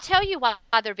 I'll tell you why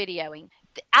they're videoing.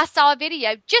 I saw a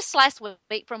video just last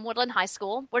week from Woodland High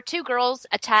School where 2 girls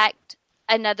attacked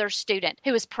another student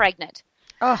who was pregnant.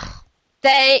 Ugh.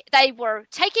 They were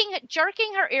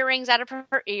jerking her earrings out of her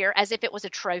ear as if it was a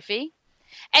trophy.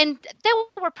 And there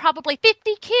were probably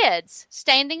 50 kids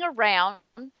standing around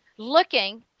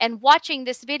looking and watching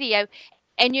this video.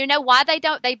 And you know why they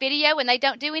video and they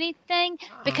don't do anything?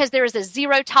 Because there is a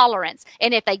zero tolerance.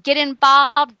 And if they get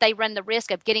involved, they run the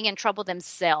risk of getting in trouble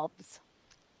themselves.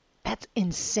 That's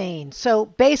insane. So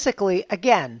basically,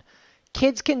 again,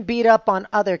 kids can beat up on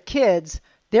other kids.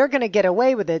 They're going to get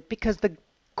away with it because the,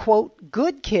 quote,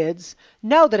 good kids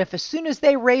know that if as soon as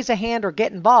they raise a hand or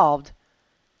get involved,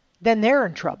 then they're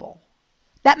in trouble.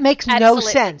 That makes no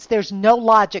sense. There's no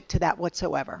logic to that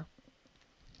whatsoever.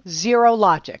 Zero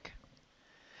logic.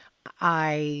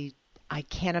 I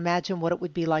can't imagine what it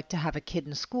would be like to have a kid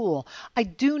in school. I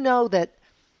do know that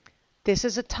this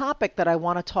is a topic that I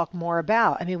want to talk more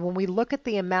about. I mean, when we look at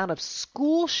the amount of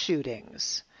school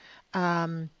shootings,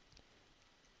 just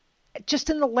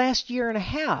in the last year and a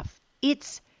half,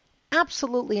 it's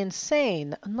absolutely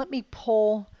insane. And let me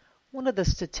pull one of the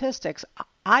statistics.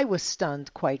 I was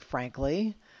stunned, quite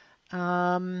frankly.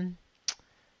 I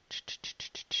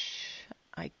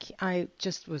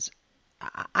just was.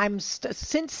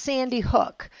 Since Sandy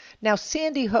Hook. Now,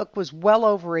 Sandy Hook was well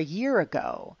over a year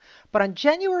ago, but on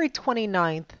January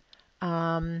 29th,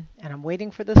 and I'm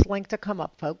waiting for this link to come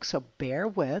up, folks, so bear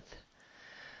with.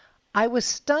 I was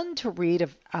stunned to read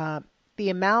of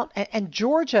the amount, and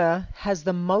Georgia has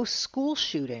the most school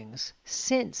shootings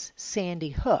since Sandy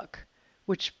Hook,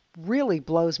 which really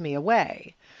blows me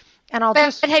away. And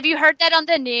But have you heard that on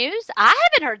the news? I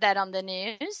haven't heard that on the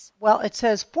news. Well, it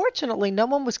says, fortunately, no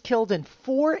one was killed in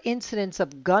 4 incidents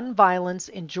of gun violence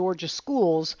in Georgia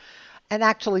schools. And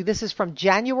actually, this is from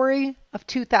January of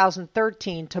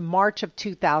 2013 to March of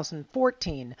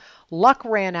 2014. Luck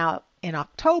ran out in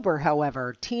October,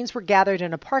 however. Teens were gathered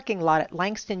in a parking lot at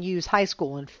Langston Hughes High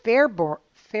School in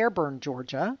Fairburn,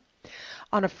 Georgia.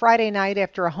 On a Friday night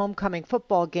after a homecoming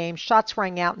football game, shots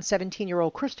rang out and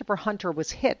 17-year-old Christopher Hunter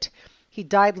was hit. He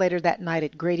died later that night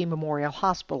at Grady Memorial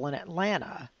Hospital in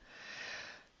Atlanta.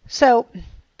 So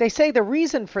they say the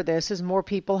reason for this is more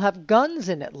people have guns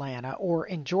in Atlanta or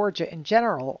in Georgia in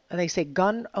general. And they say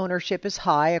gun ownership is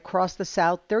high. Across the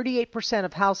South, 38%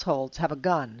 of households have a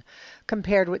gun,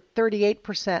 compared with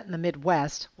 38% in the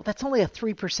Midwest. Well, that's only a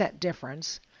 3%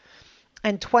 difference.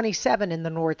 And 27% in the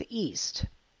Northeast.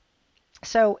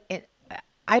 So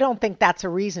I don't think that's a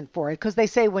reason for it, because they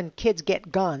say when kids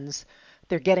get guns,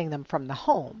 they're getting them from the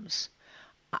homes.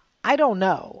 I don't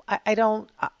know.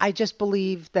 I just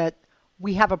believe that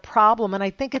we have a problem, and I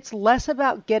think it's less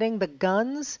about getting the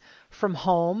guns from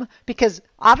home, because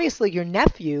obviously your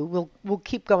nephew, we'll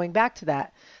keep going back to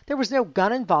that. There was no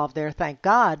gun involved there, thank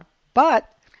God. But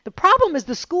the problem is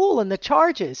the school and the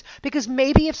charges, because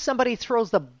maybe if somebody throws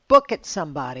the book at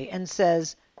somebody and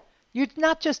says, you're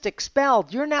not just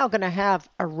expelled, you're now going to have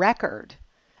a record.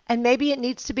 And maybe it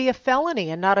needs to be a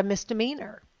felony and not a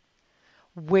misdemeanor.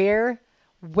 When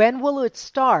will it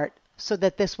start so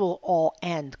that this will all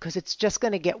end? Because it's just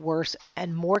going to get worse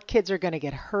and more kids are going to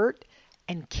get hurt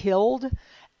and killed.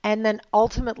 And then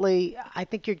ultimately, I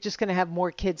think you're just going to have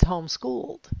more kids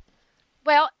homeschooled.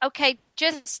 Well, okay,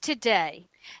 just today,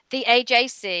 the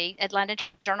AJC, Atlanta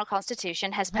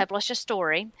Journal-Constitution, has published a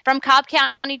story from Cobb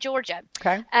County, Georgia.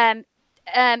 Okay.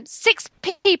 6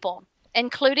 people,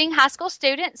 including high school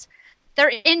students,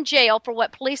 they're in jail for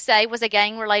what police say was a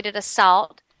gang-related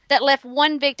assault that left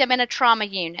 1 victim in a trauma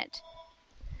unit.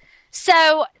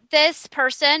 So this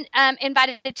person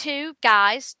invited 2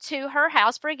 guys to her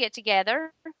house for a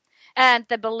get-together. And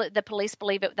the police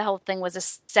believe the whole thing was a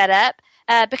setup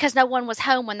because no one was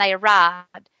home when they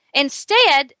arrived.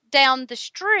 Instead, down the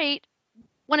street,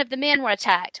 one of the men were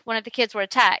attacked. One of the kids were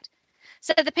attacked.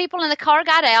 So the people in the car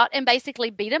got out and basically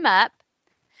beat him up.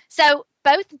 So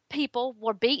both people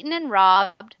were beaten and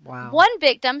robbed. Wow. One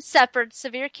victim suffered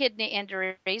severe kidney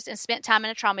injuries and spent time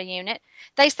in a trauma unit.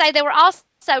 They say they were also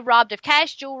robbed of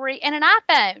cash, jewelry, and an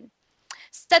iPhone.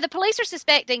 So the police are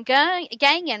suspecting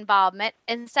gang involvement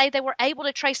and say they were able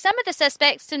to trace some of the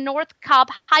suspects to North Cobb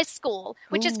High School,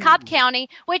 which is Cobb County,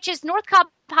 which is North Cobb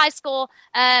High School.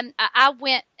 I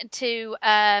went to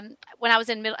when I was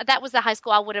in middle. That was the high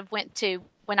school I would have went to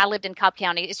when I lived in Cobb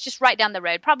County. It's just right down the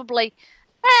road, probably.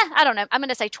 I don't know. I'm going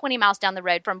to say 20 miles down the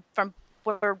road from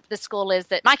where the school is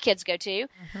that my kids go to.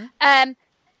 Mm-hmm.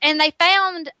 And they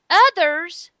found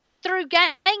others through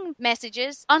gang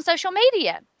messages on social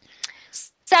media.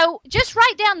 So just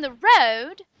right down the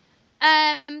road,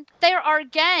 there are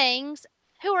gangs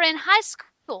who are in high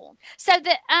school. So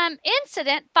the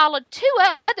incident followed 2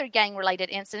 other gang-related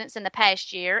incidents in the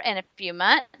past year and a few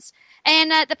months.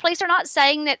 And the police are not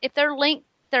saying that if they're linked,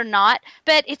 they're not.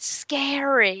 But it's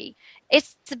scary.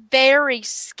 It's very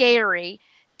scary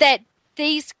that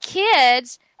these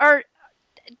kids are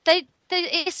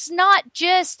it's not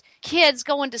just kids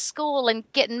going to school and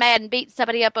getting mad and beating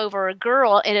somebody up over a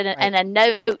girl and a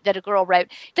note that a girl wrote.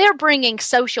 They're bringing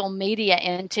social media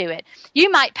into it. You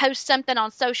might post something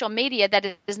on social media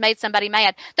that has made somebody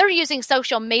mad. They're using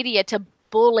social media to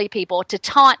bully people, to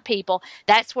taunt people.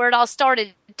 That's where it all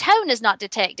started. Tone is not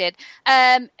detected.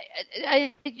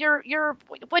 Your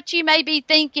what you may be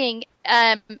thinking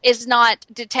is not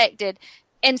detected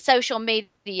in social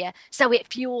media, so it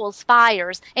fuels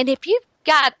fires. And if you've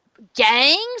got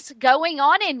gangs going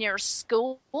on in your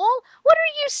school, what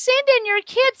are you sending your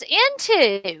kids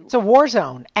into? It's a war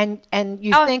zone, and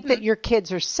you think that your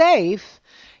kids are safe.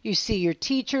 You see your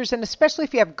teachers, and especially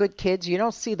if you have good kids, you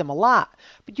don't see them a lot,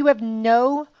 but you have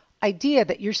no idea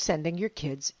that you're sending your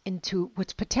kids into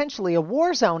what's potentially a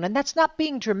war zone, and that's not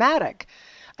being dramatic.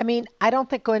 I mean, I don't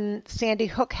think when Sandy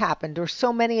Hook happened or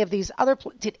so many of these other,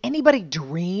 did anybody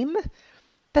dream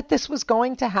that this was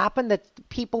going to happen, that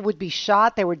people would be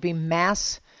shot, there would be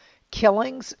mass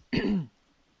killings?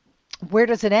 Where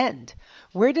does it end?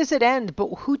 Where does it end? But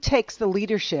who takes the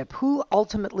leadership? Who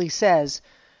ultimately says,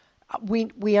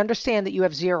 we understand that you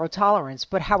have zero tolerance,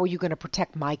 but how are you going to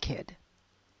protect my kid?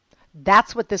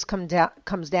 That's what this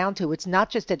comes down to. It's not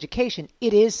just education.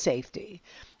 It is safety.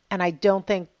 And I don't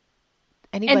think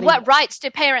anybody... And what rights do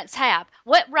parents have?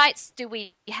 What rights do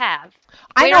we have?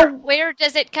 Where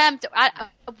does it come to?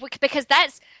 Because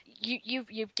that's... You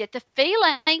get the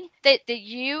feeling that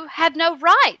you have no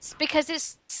rights because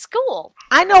it's school.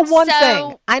 I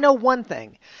know one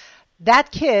thing.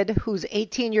 That kid who's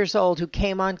 18 years old who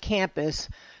came on campus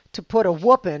to put a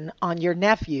whooping on your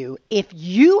nephew, if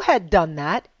you had done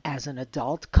that as an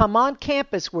adult, come on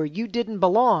campus where you didn't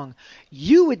belong,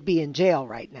 you would be in jail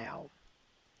right now.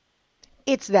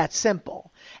 It's that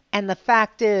simple. And the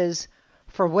fact is,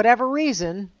 for whatever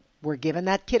reason, we're giving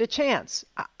that kid a chance.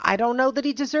 I don't know that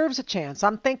he deserves a chance.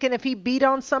 I'm thinking if he beat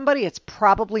on somebody, it's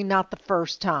probably not the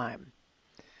first time.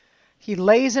 He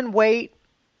lays in wait.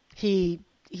 He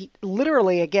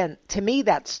literally, again, to me,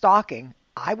 that's stalking.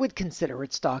 I would consider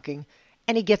it stalking,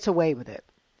 and he gets away with it.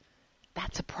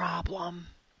 That's a problem.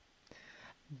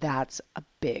 That's a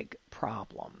big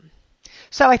problem.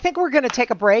 So I think we're going to take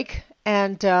a break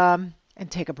and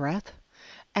take a breath,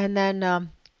 and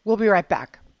then we'll be right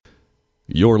back.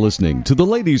 You're listening to The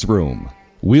Ladies' Room.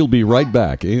 We'll be right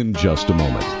back in just a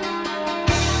moment.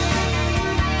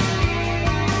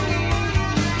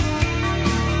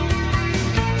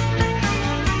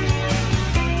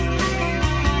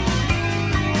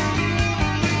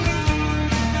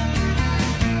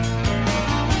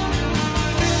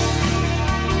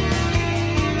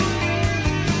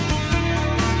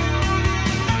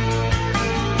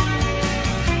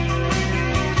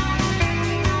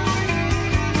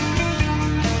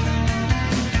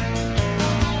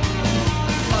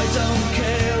 I don't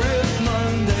care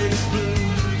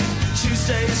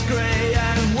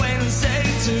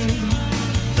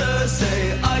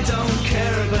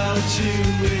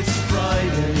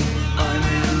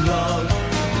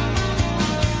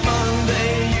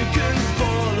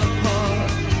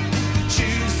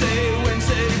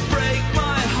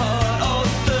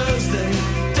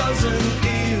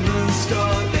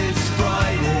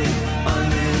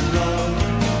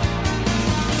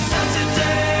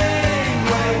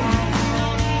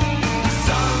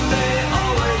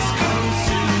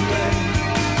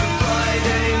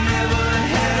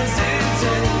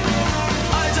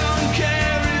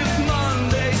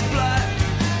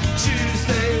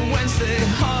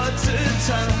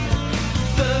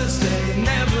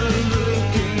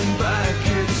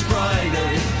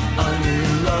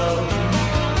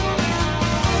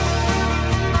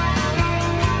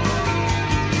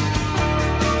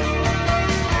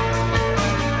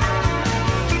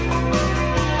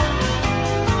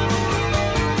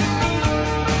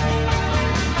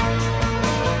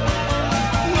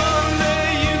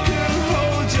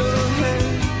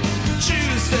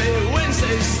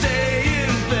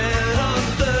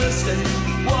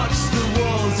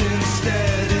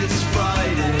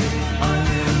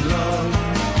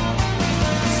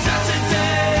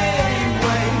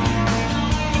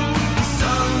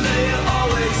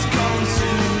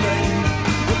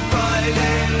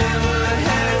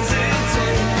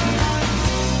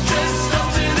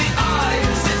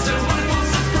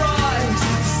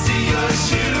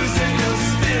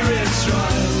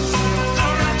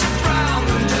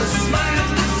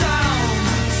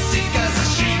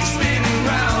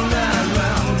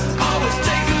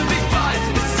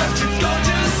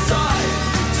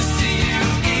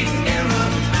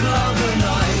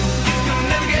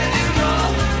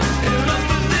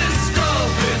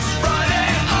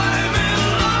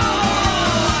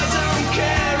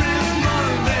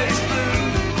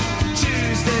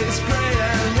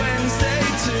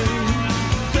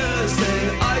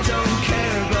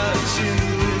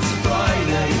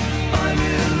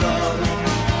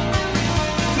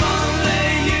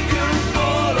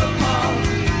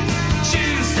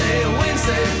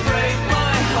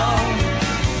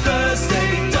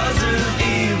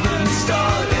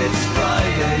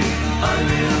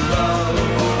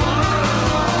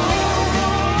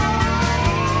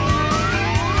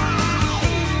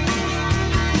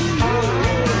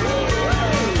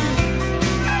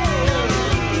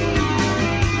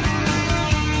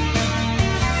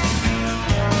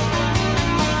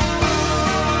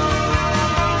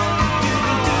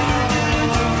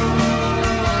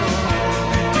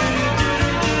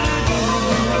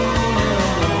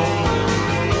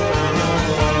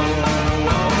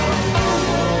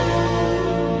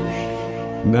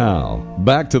Now,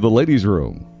 back to the ladies'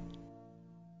 room.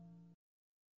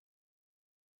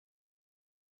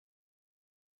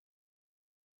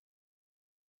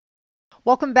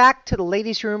 Welcome back to the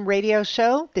Ladies Room Radio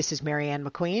Show. This is Marianne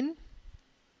McQueen.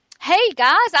 Hey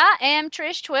guys, I am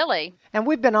Trish Twilley. And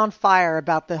we've been on fire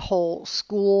about the whole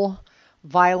school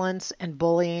violence and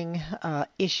bullying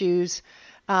issues.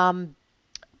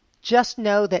 Just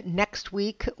know that next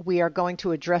week we are going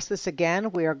to address this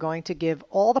again. We are going to give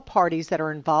all the parties that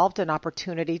are involved an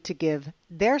opportunity to give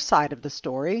their side of the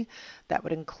story. That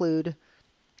would include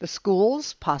the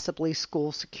schools, possibly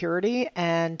school security,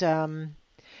 and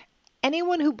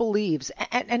anyone who believes,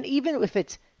 and even if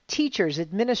it's teachers,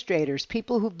 administrators,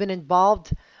 people who've been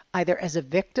involved either as a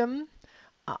victim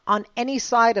on any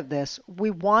side of this, we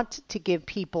want to give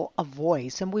people a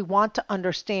voice, and we want to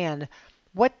understand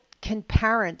what can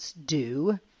parents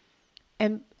do,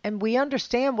 and we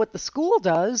understand what the school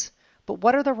does, but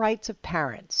what are the rights of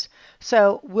parents?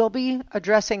 So we'll be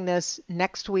addressing this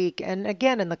next week and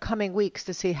again in the coming weeks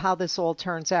to see how this all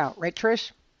turns out. Right,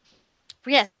 Trish?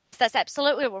 Yes. That's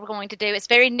absolutely what we're going to do. It's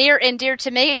very near and dear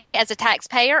to me as a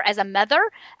taxpayer, as a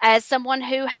mother, as someone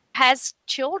who has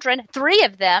children, 3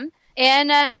 of them, in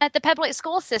the public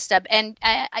school system. And,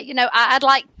 I'd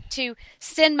like to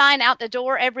send mine out the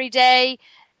door every day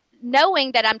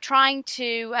knowing that I'm trying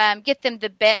to get them the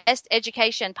best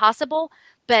education possible,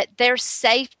 but their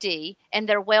safety and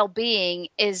their well-being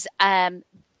is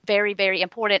very, very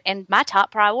important and my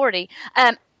top priority.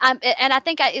 And I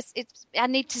think I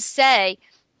need to say,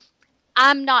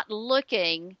 I'm not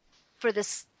looking for the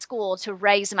school to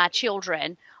raise my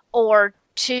children or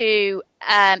to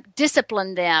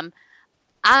discipline them.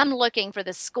 I'm looking for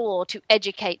the school to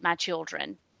educate my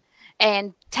children.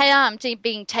 And time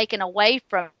being taken away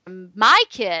from my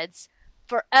kids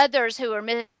for others who are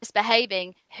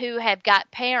misbehaving, who have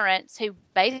got parents who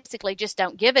basically just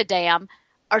don't give a damn,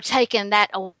 are taking that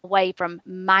away from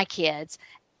my kids.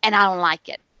 And I don't like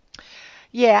it.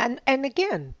 Yeah, and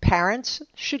again, parents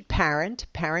should parent.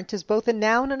 Parent is both a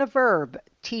noun and a verb.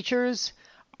 Teachers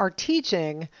are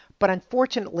teaching, but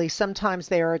unfortunately, sometimes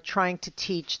they are trying to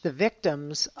teach the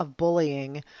victims of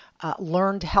bullying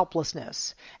learned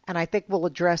helplessness. And I think we'll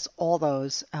address all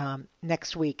those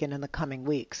next week and in the coming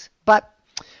weeks. But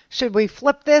should we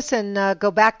flip this and go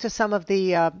back to some of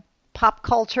the pop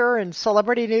culture and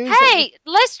celebrity news? Hey,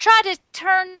 let's try to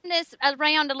turn this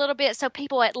around a little bit so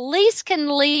people at least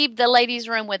can leave the ladies'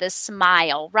 room with a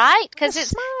smile, right? Because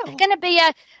it's going to be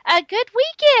a good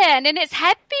weekend, and it's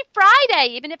Happy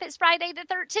Friday, even if it's Friday the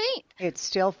 13th. It's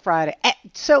still Friday.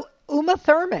 So Uma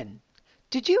Thurman,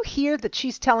 did you hear that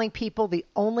she's telling people the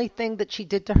only thing that she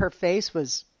did to her face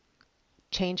was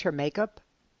change her makeup?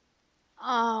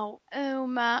 Oh,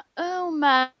 Uma,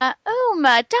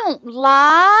 don't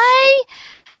lie.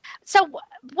 So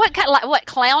what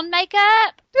clown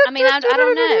makeup? I mean, I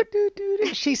don't know.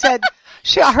 She said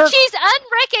she's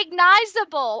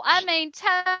unrecognizable. I mean,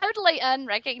 totally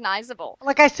unrecognizable.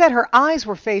 Like I said, her eyes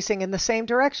were facing in the same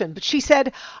direction. But she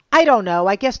said, I don't know.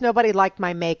 I guess nobody liked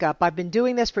my makeup. I've been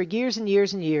doing this for years and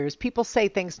years and years. People say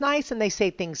things nice and they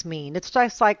say things mean. It's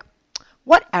just like,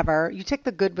 whatever, you take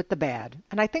the good with the bad.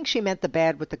 And I think she meant the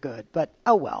bad with the good, but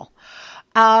oh well.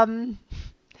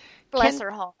 Bless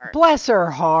her heart. Bless her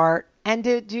heart. And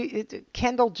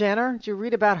Kendall Jenner, did you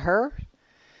read about her?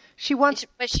 But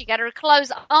she got her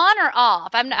clothes on or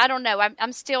off? I don't know.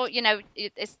 I'm still,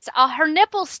 it's her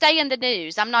nipples stay in the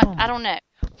news. I don't know.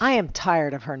 I am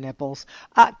tired of her nipples.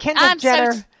 Kendall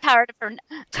Jenner. I'm so tired of her.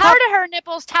 Tired of her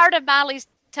nipples. Tired of Miley's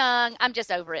tongue. I'm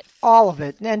just over it. All of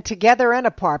it, and together and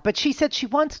apart. But she said she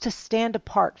wants to stand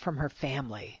apart from her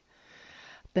family.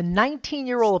 The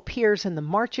 19-year-old appears in the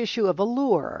March issue of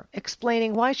Allure,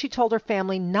 explaining why she told her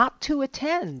family not to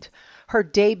attend her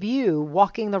debut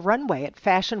walking the runway at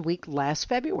Fashion Week last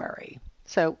February.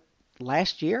 So,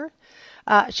 last year?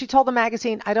 She told the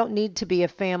magazine, I didn't need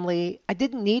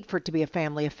for it to be a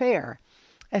family affair.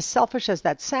 As selfish as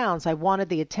that sounds, I wanted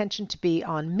the attention to be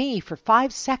on me for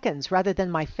 5 seconds rather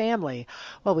than my family.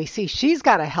 Well, we see she's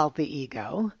got a healthy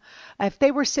ego. If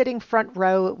they were sitting front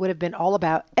row, it would have been all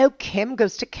about, oh, Kim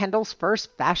goes to Kendall's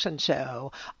first fashion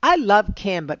show. I love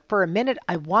Kim, but for a minute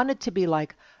I wanted to be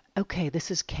like, okay, this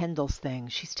is Kendall's thing.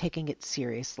 She's taking it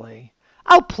seriously.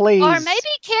 Oh, please. Or maybe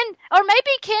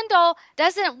Kendall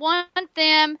doesn't want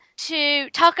them to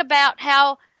talk about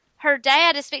how her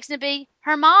dad is fixing to be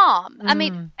her mom. I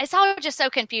mean, it's all just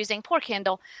so confusing. Poor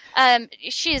Kendall.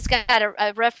 She's got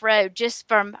a rough road just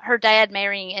from her dad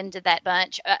marrying into that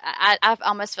bunch. I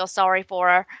almost feel sorry for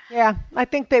her. Yeah, I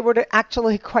think they would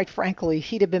actually, quite frankly,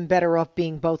 he'd have been better off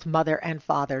being both mother and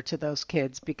father to those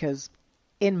kids because,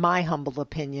 in my humble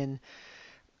opinion,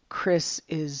 Chris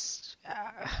is,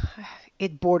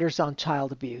 it borders on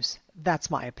child abuse. That's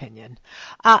my opinion.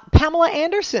 Pamela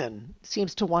Anderson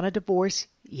seems to want a divorce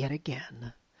yet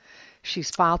again. She's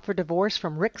filed for divorce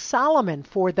from Rick Solomon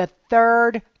for the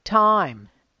third time.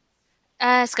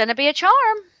 It's going to be a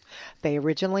charm. They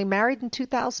originally married in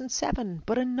 2007,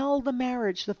 but annulled the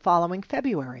marriage the following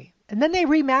February. And then they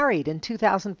remarried in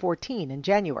 2014 in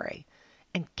January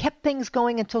and kept things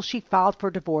going until she filed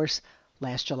for divorce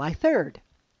last July 3rd.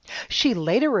 She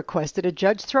later requested a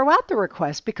judge throw out the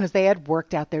request because they had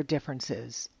worked out their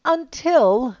differences.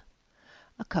 Until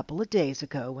a couple of days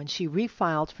ago when she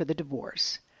refiled for the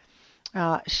divorce.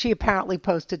 She apparently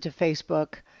posted to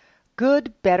Facebook,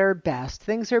 "Good, better, best.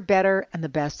 Things are better and the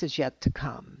best is yet to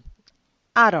come."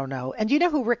 I don't know. And do you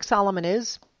know who Rick Solomon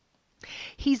is?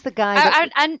 He's the guy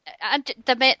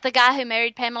the guy who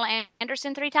married Pamela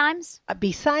Anderson 3 times?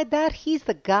 Beside that, he's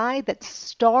the guy that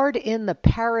starred in the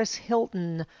Paris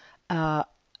Hilton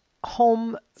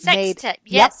homemade... Sex tape.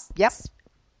 Yes.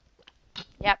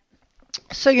 Yep.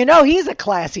 So you know he's a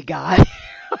classy guy.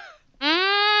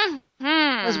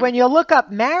 Because when you look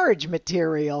up marriage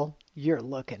material, you're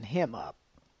looking him up.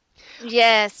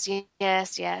 Yes.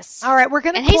 All right, we're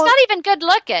going to... And he's not even good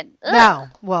looking. Ugh. No,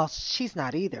 well, she's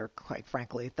not either, quite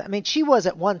frankly. I mean, she was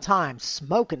at one time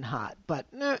smoking hot, but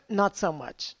not so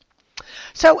much.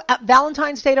 So,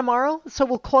 Valentine's Day tomorrow, so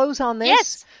we'll close on this.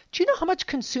 Yes. Do you know how much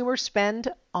consumers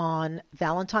spend on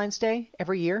Valentine's Day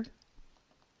every year?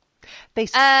 They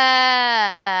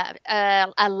a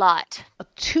lot.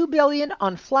 $2 billion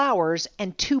on flowers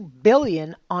and $2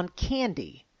 billion on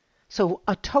candy. So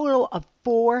a total of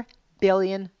 $4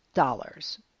 billion.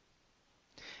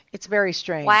 It's very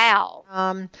strange. Wow.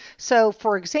 So,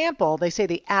 for example, they say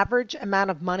the average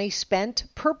amount of money spent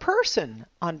per person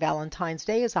on Valentine's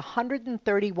Day is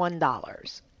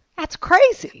 $131. That's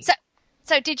crazy.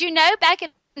 So did you know back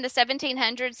in the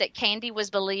 1700s that candy was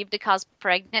believed to cause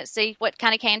pregnancy? What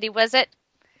kind of candy was it?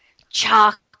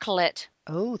 Chocolate.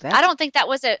 Oh, I don't think that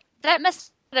was so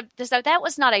that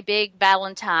was not a big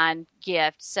Valentine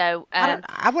gift. So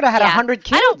I would have had 100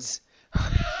 kids.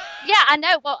 Yeah, I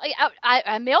know. Well,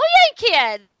 a million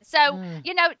kids. So,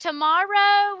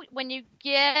 tomorrow when you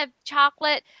give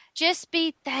chocolate, just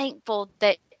be thankful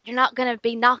that you're not going to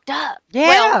be knocked up.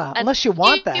 Yeah, unless you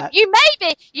want that. You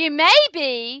may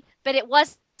be, but it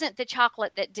wasn't the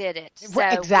chocolate that did it. So,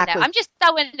 exactly. I'm just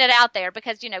throwing it out there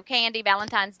because, candy,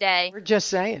 Valentine's Day. We're just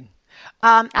saying.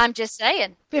 I'm just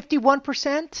saying.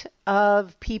 51%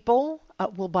 of people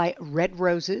will buy red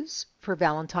roses for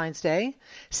Valentine's Day.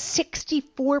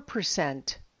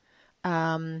 64%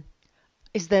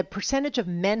 is the percentage of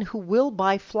men who will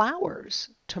buy flowers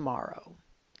tomorrow.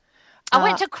 I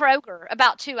went to Kroger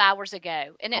about 2 hours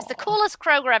ago, and it's the coolest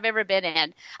Kroger I've ever been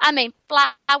in. I mean,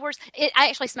 flowers. I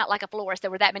actually smelled like a florist.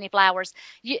 There were that many flowers.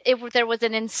 There was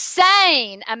an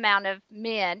insane amount of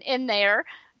men in there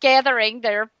gathering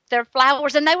their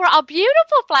flowers, and they were all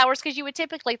beautiful flowers because you would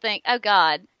typically think, oh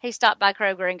God, he stopped by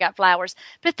Kroger and got flowers,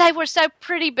 but they were so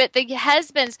pretty. But the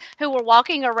husbands who were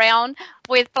walking around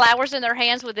with flowers in their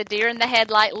hands with a deer in the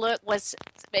headlight look was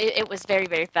very,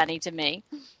 very funny to me.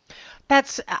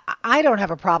 I don't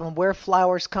have a problem where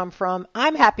flowers come from.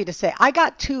 I'm happy to say I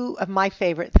got 2 of my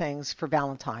favorite things for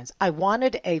Valentine's. I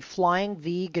wanted a Flying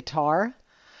V guitar,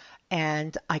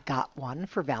 and I got one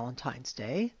for Valentine's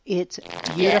Day. It's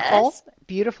beautiful,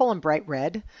 beautiful and bright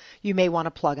red. You may want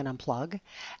to plug and unplug.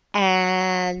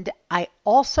 And I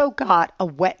also got a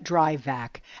wet dry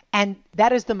vac. And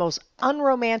that is the most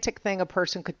unromantic thing a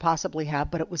person could possibly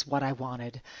have, but it was what I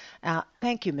wanted.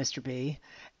 Thank you, Mr. B.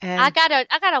 And I got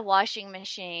a washing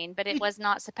machine, but it was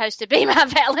not supposed to be my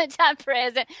Valentine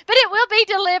present. But it will be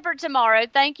delivered tomorrow.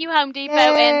 Thank you, Home Depot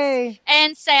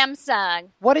and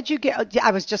Samsung. What did you get?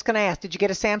 I was just going to ask, did you get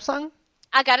a Samsung?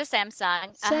 I got a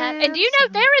Samsung. And do you know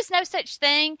there is no such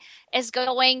thing as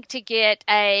going to get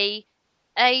a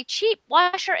cheap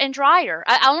washer and dryer?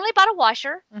 I only bought a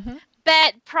washer,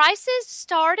 but prices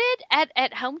started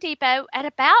at Home Depot at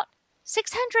about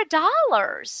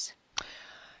 $600.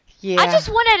 Yeah. I just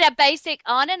wanted a basic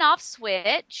on and off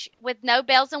switch with no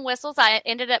bells and whistles. I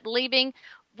ended up leaving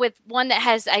with one that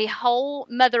has a whole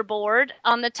motherboard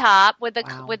on the top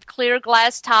with clear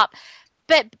glass top.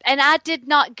 And I did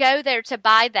not go there to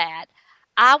buy that.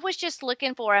 I was just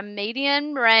looking for a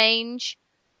medium range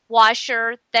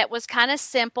washer that was kind of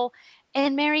simple.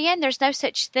 And Marianne, there's no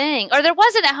such thing. Or there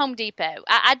wasn't at Home Depot.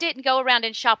 I didn't go around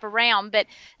and shop around, but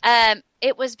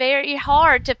it was very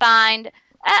hard to find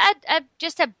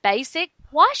just a basic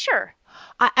washer.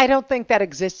 I don't think that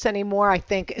exists anymore. I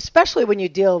think, especially when you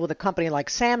deal with a company like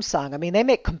Samsung, I mean, they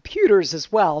make computers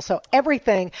as well. So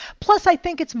everything, plus I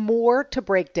think it's more to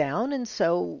break down. And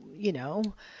so,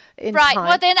 in Right. time.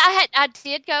 Well, then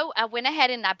I went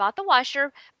ahead and I bought the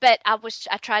washer, but I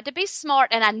tried to be smart,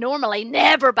 and I normally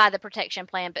never buy the protection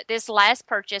plan, but this last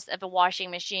purchase of a washing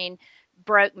machine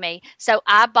broke me. So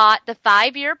I bought the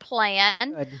 5-year plan.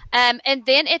 Good. And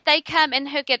then if they come and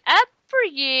hook it up for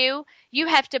you, you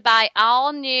have to buy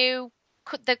all new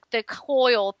the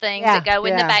coil things that go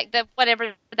in the back, the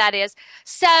whatever that is.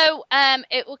 So,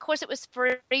 of course, it was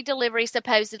free delivery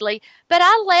supposedly, but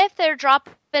I left there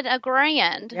dropping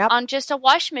 $1,000 on just a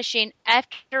wash machine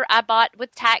after I bought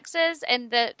with taxes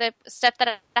and the stuff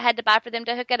that I had to buy for them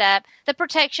to hook it up, the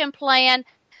protection plan.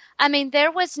 I mean,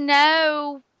 there was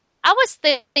no. I was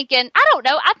thinking, I don't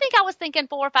know. I think I was thinking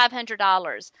 $400 or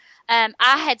 $500. I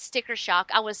had sticker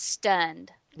shock. I was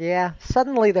stunned. Yeah,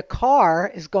 suddenly the car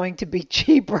is going to be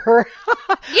cheaper.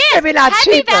 Yes, maybe not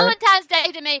happy cheaper. Valentine's Day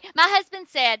to me. My husband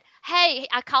said, hey,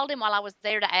 I called him while I was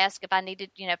there to ask if I needed,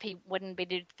 if he wouldn't be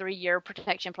the 3-year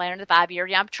protection plan or the 5-year.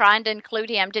 I'm trying to include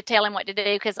him to tell him what to do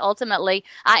because ultimately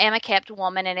I am a kept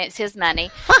woman and it's his money.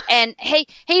 And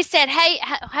he said, hey,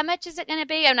 how much is it going to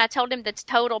be? And I told him the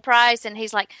total price, and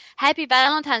he's like, happy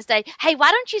Valentine's Day. Hey,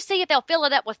 why don't you see if they'll fill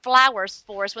it up with flowers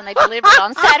for us when they deliver it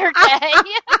on Saturday?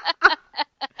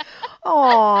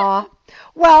 Aw.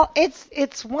 Well,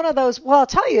 it's one of those. Well, I'll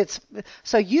tell you,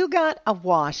 so you got a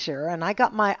washer, and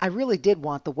I really did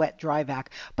want the wet dry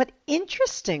vac. But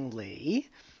interestingly,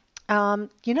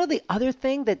 the other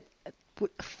thing that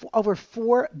over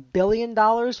 $4 billion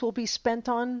will be spent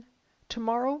on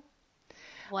tomorrow?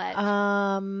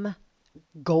 What?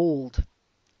 Gold,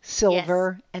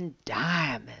 silver, and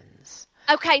diamonds.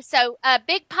 Okay, so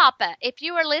Big Papa, if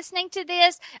you are listening to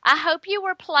this, I hope you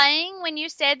were playing when you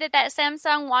said that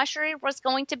Samsung washer was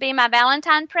going to be my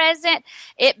Valentine present.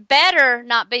 It better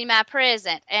not be my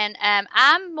present. And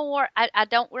I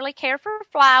don't really care for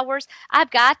flowers.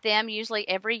 I've got them usually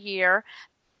every year,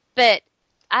 but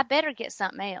I better get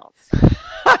something else.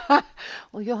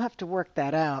 Well, you'll have to work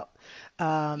that out.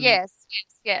 Yes.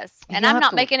 And I'm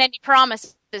not making any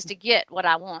promises to get what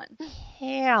I want.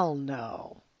 Hell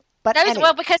no. But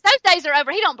because those days are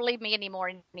over. He don't believe me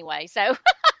anymore anyway. So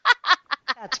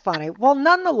that's funny. Well,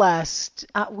 nonetheless,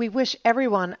 we wish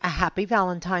everyone a happy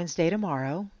Valentine's Day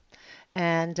tomorrow,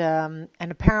 and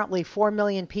apparently 4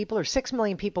 million people or 6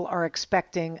 million people are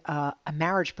expecting a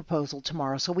marriage proposal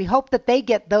tomorrow. So we hope that they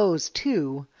get those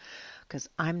too, because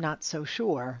I'm not so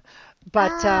sure.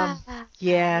 But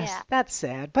yes, that's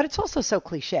sad. But it's also so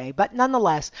cliche. But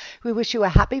nonetheless, we wish you a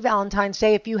happy Valentine's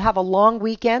Day. If you have a long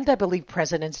weekend, I believe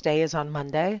President's Day is on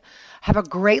Monday. Have a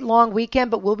great long weekend,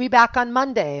 but we'll be back on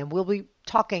Monday, and we'll be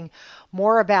talking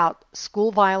more about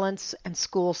school violence and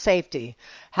school safety.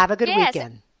 Have a good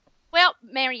weekend. Well,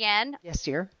 Marianne. Yes,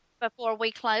 dear. Before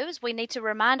we close, we need to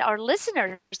remind our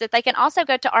listeners that they can also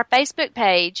go to our Facebook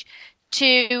page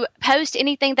to post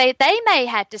anything they may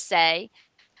have to say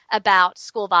about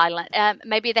school violence.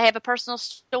 Maybe they have a personal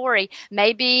story.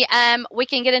 Maybe we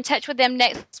can get in touch with them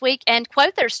next week and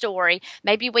quote their story.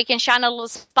 Maybe we can shine a little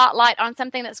spotlight on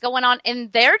something that's going on in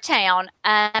their town.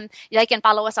 They can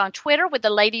follow us on Twitter with the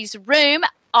Ladies Room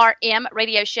RM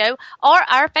Radio Show, or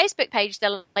our Facebook page,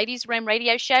 the Ladies Room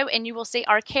Radio Show, and you will see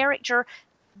our character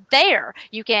there.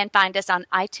 You can find us on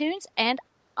iTunes and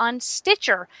on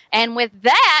Stitcher. And with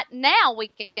that, now we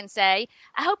can say,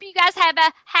 I hope you guys have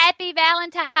a happy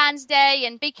Valentine's Day,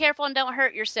 and be careful and don't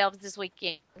hurt yourselves this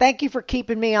weekend. Thank you for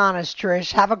keeping me honest,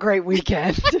 Trish. Have a great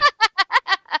weekend.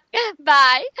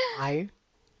 Bye. Bye.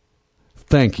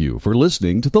 Thank you for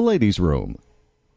listening to The Ladies Room.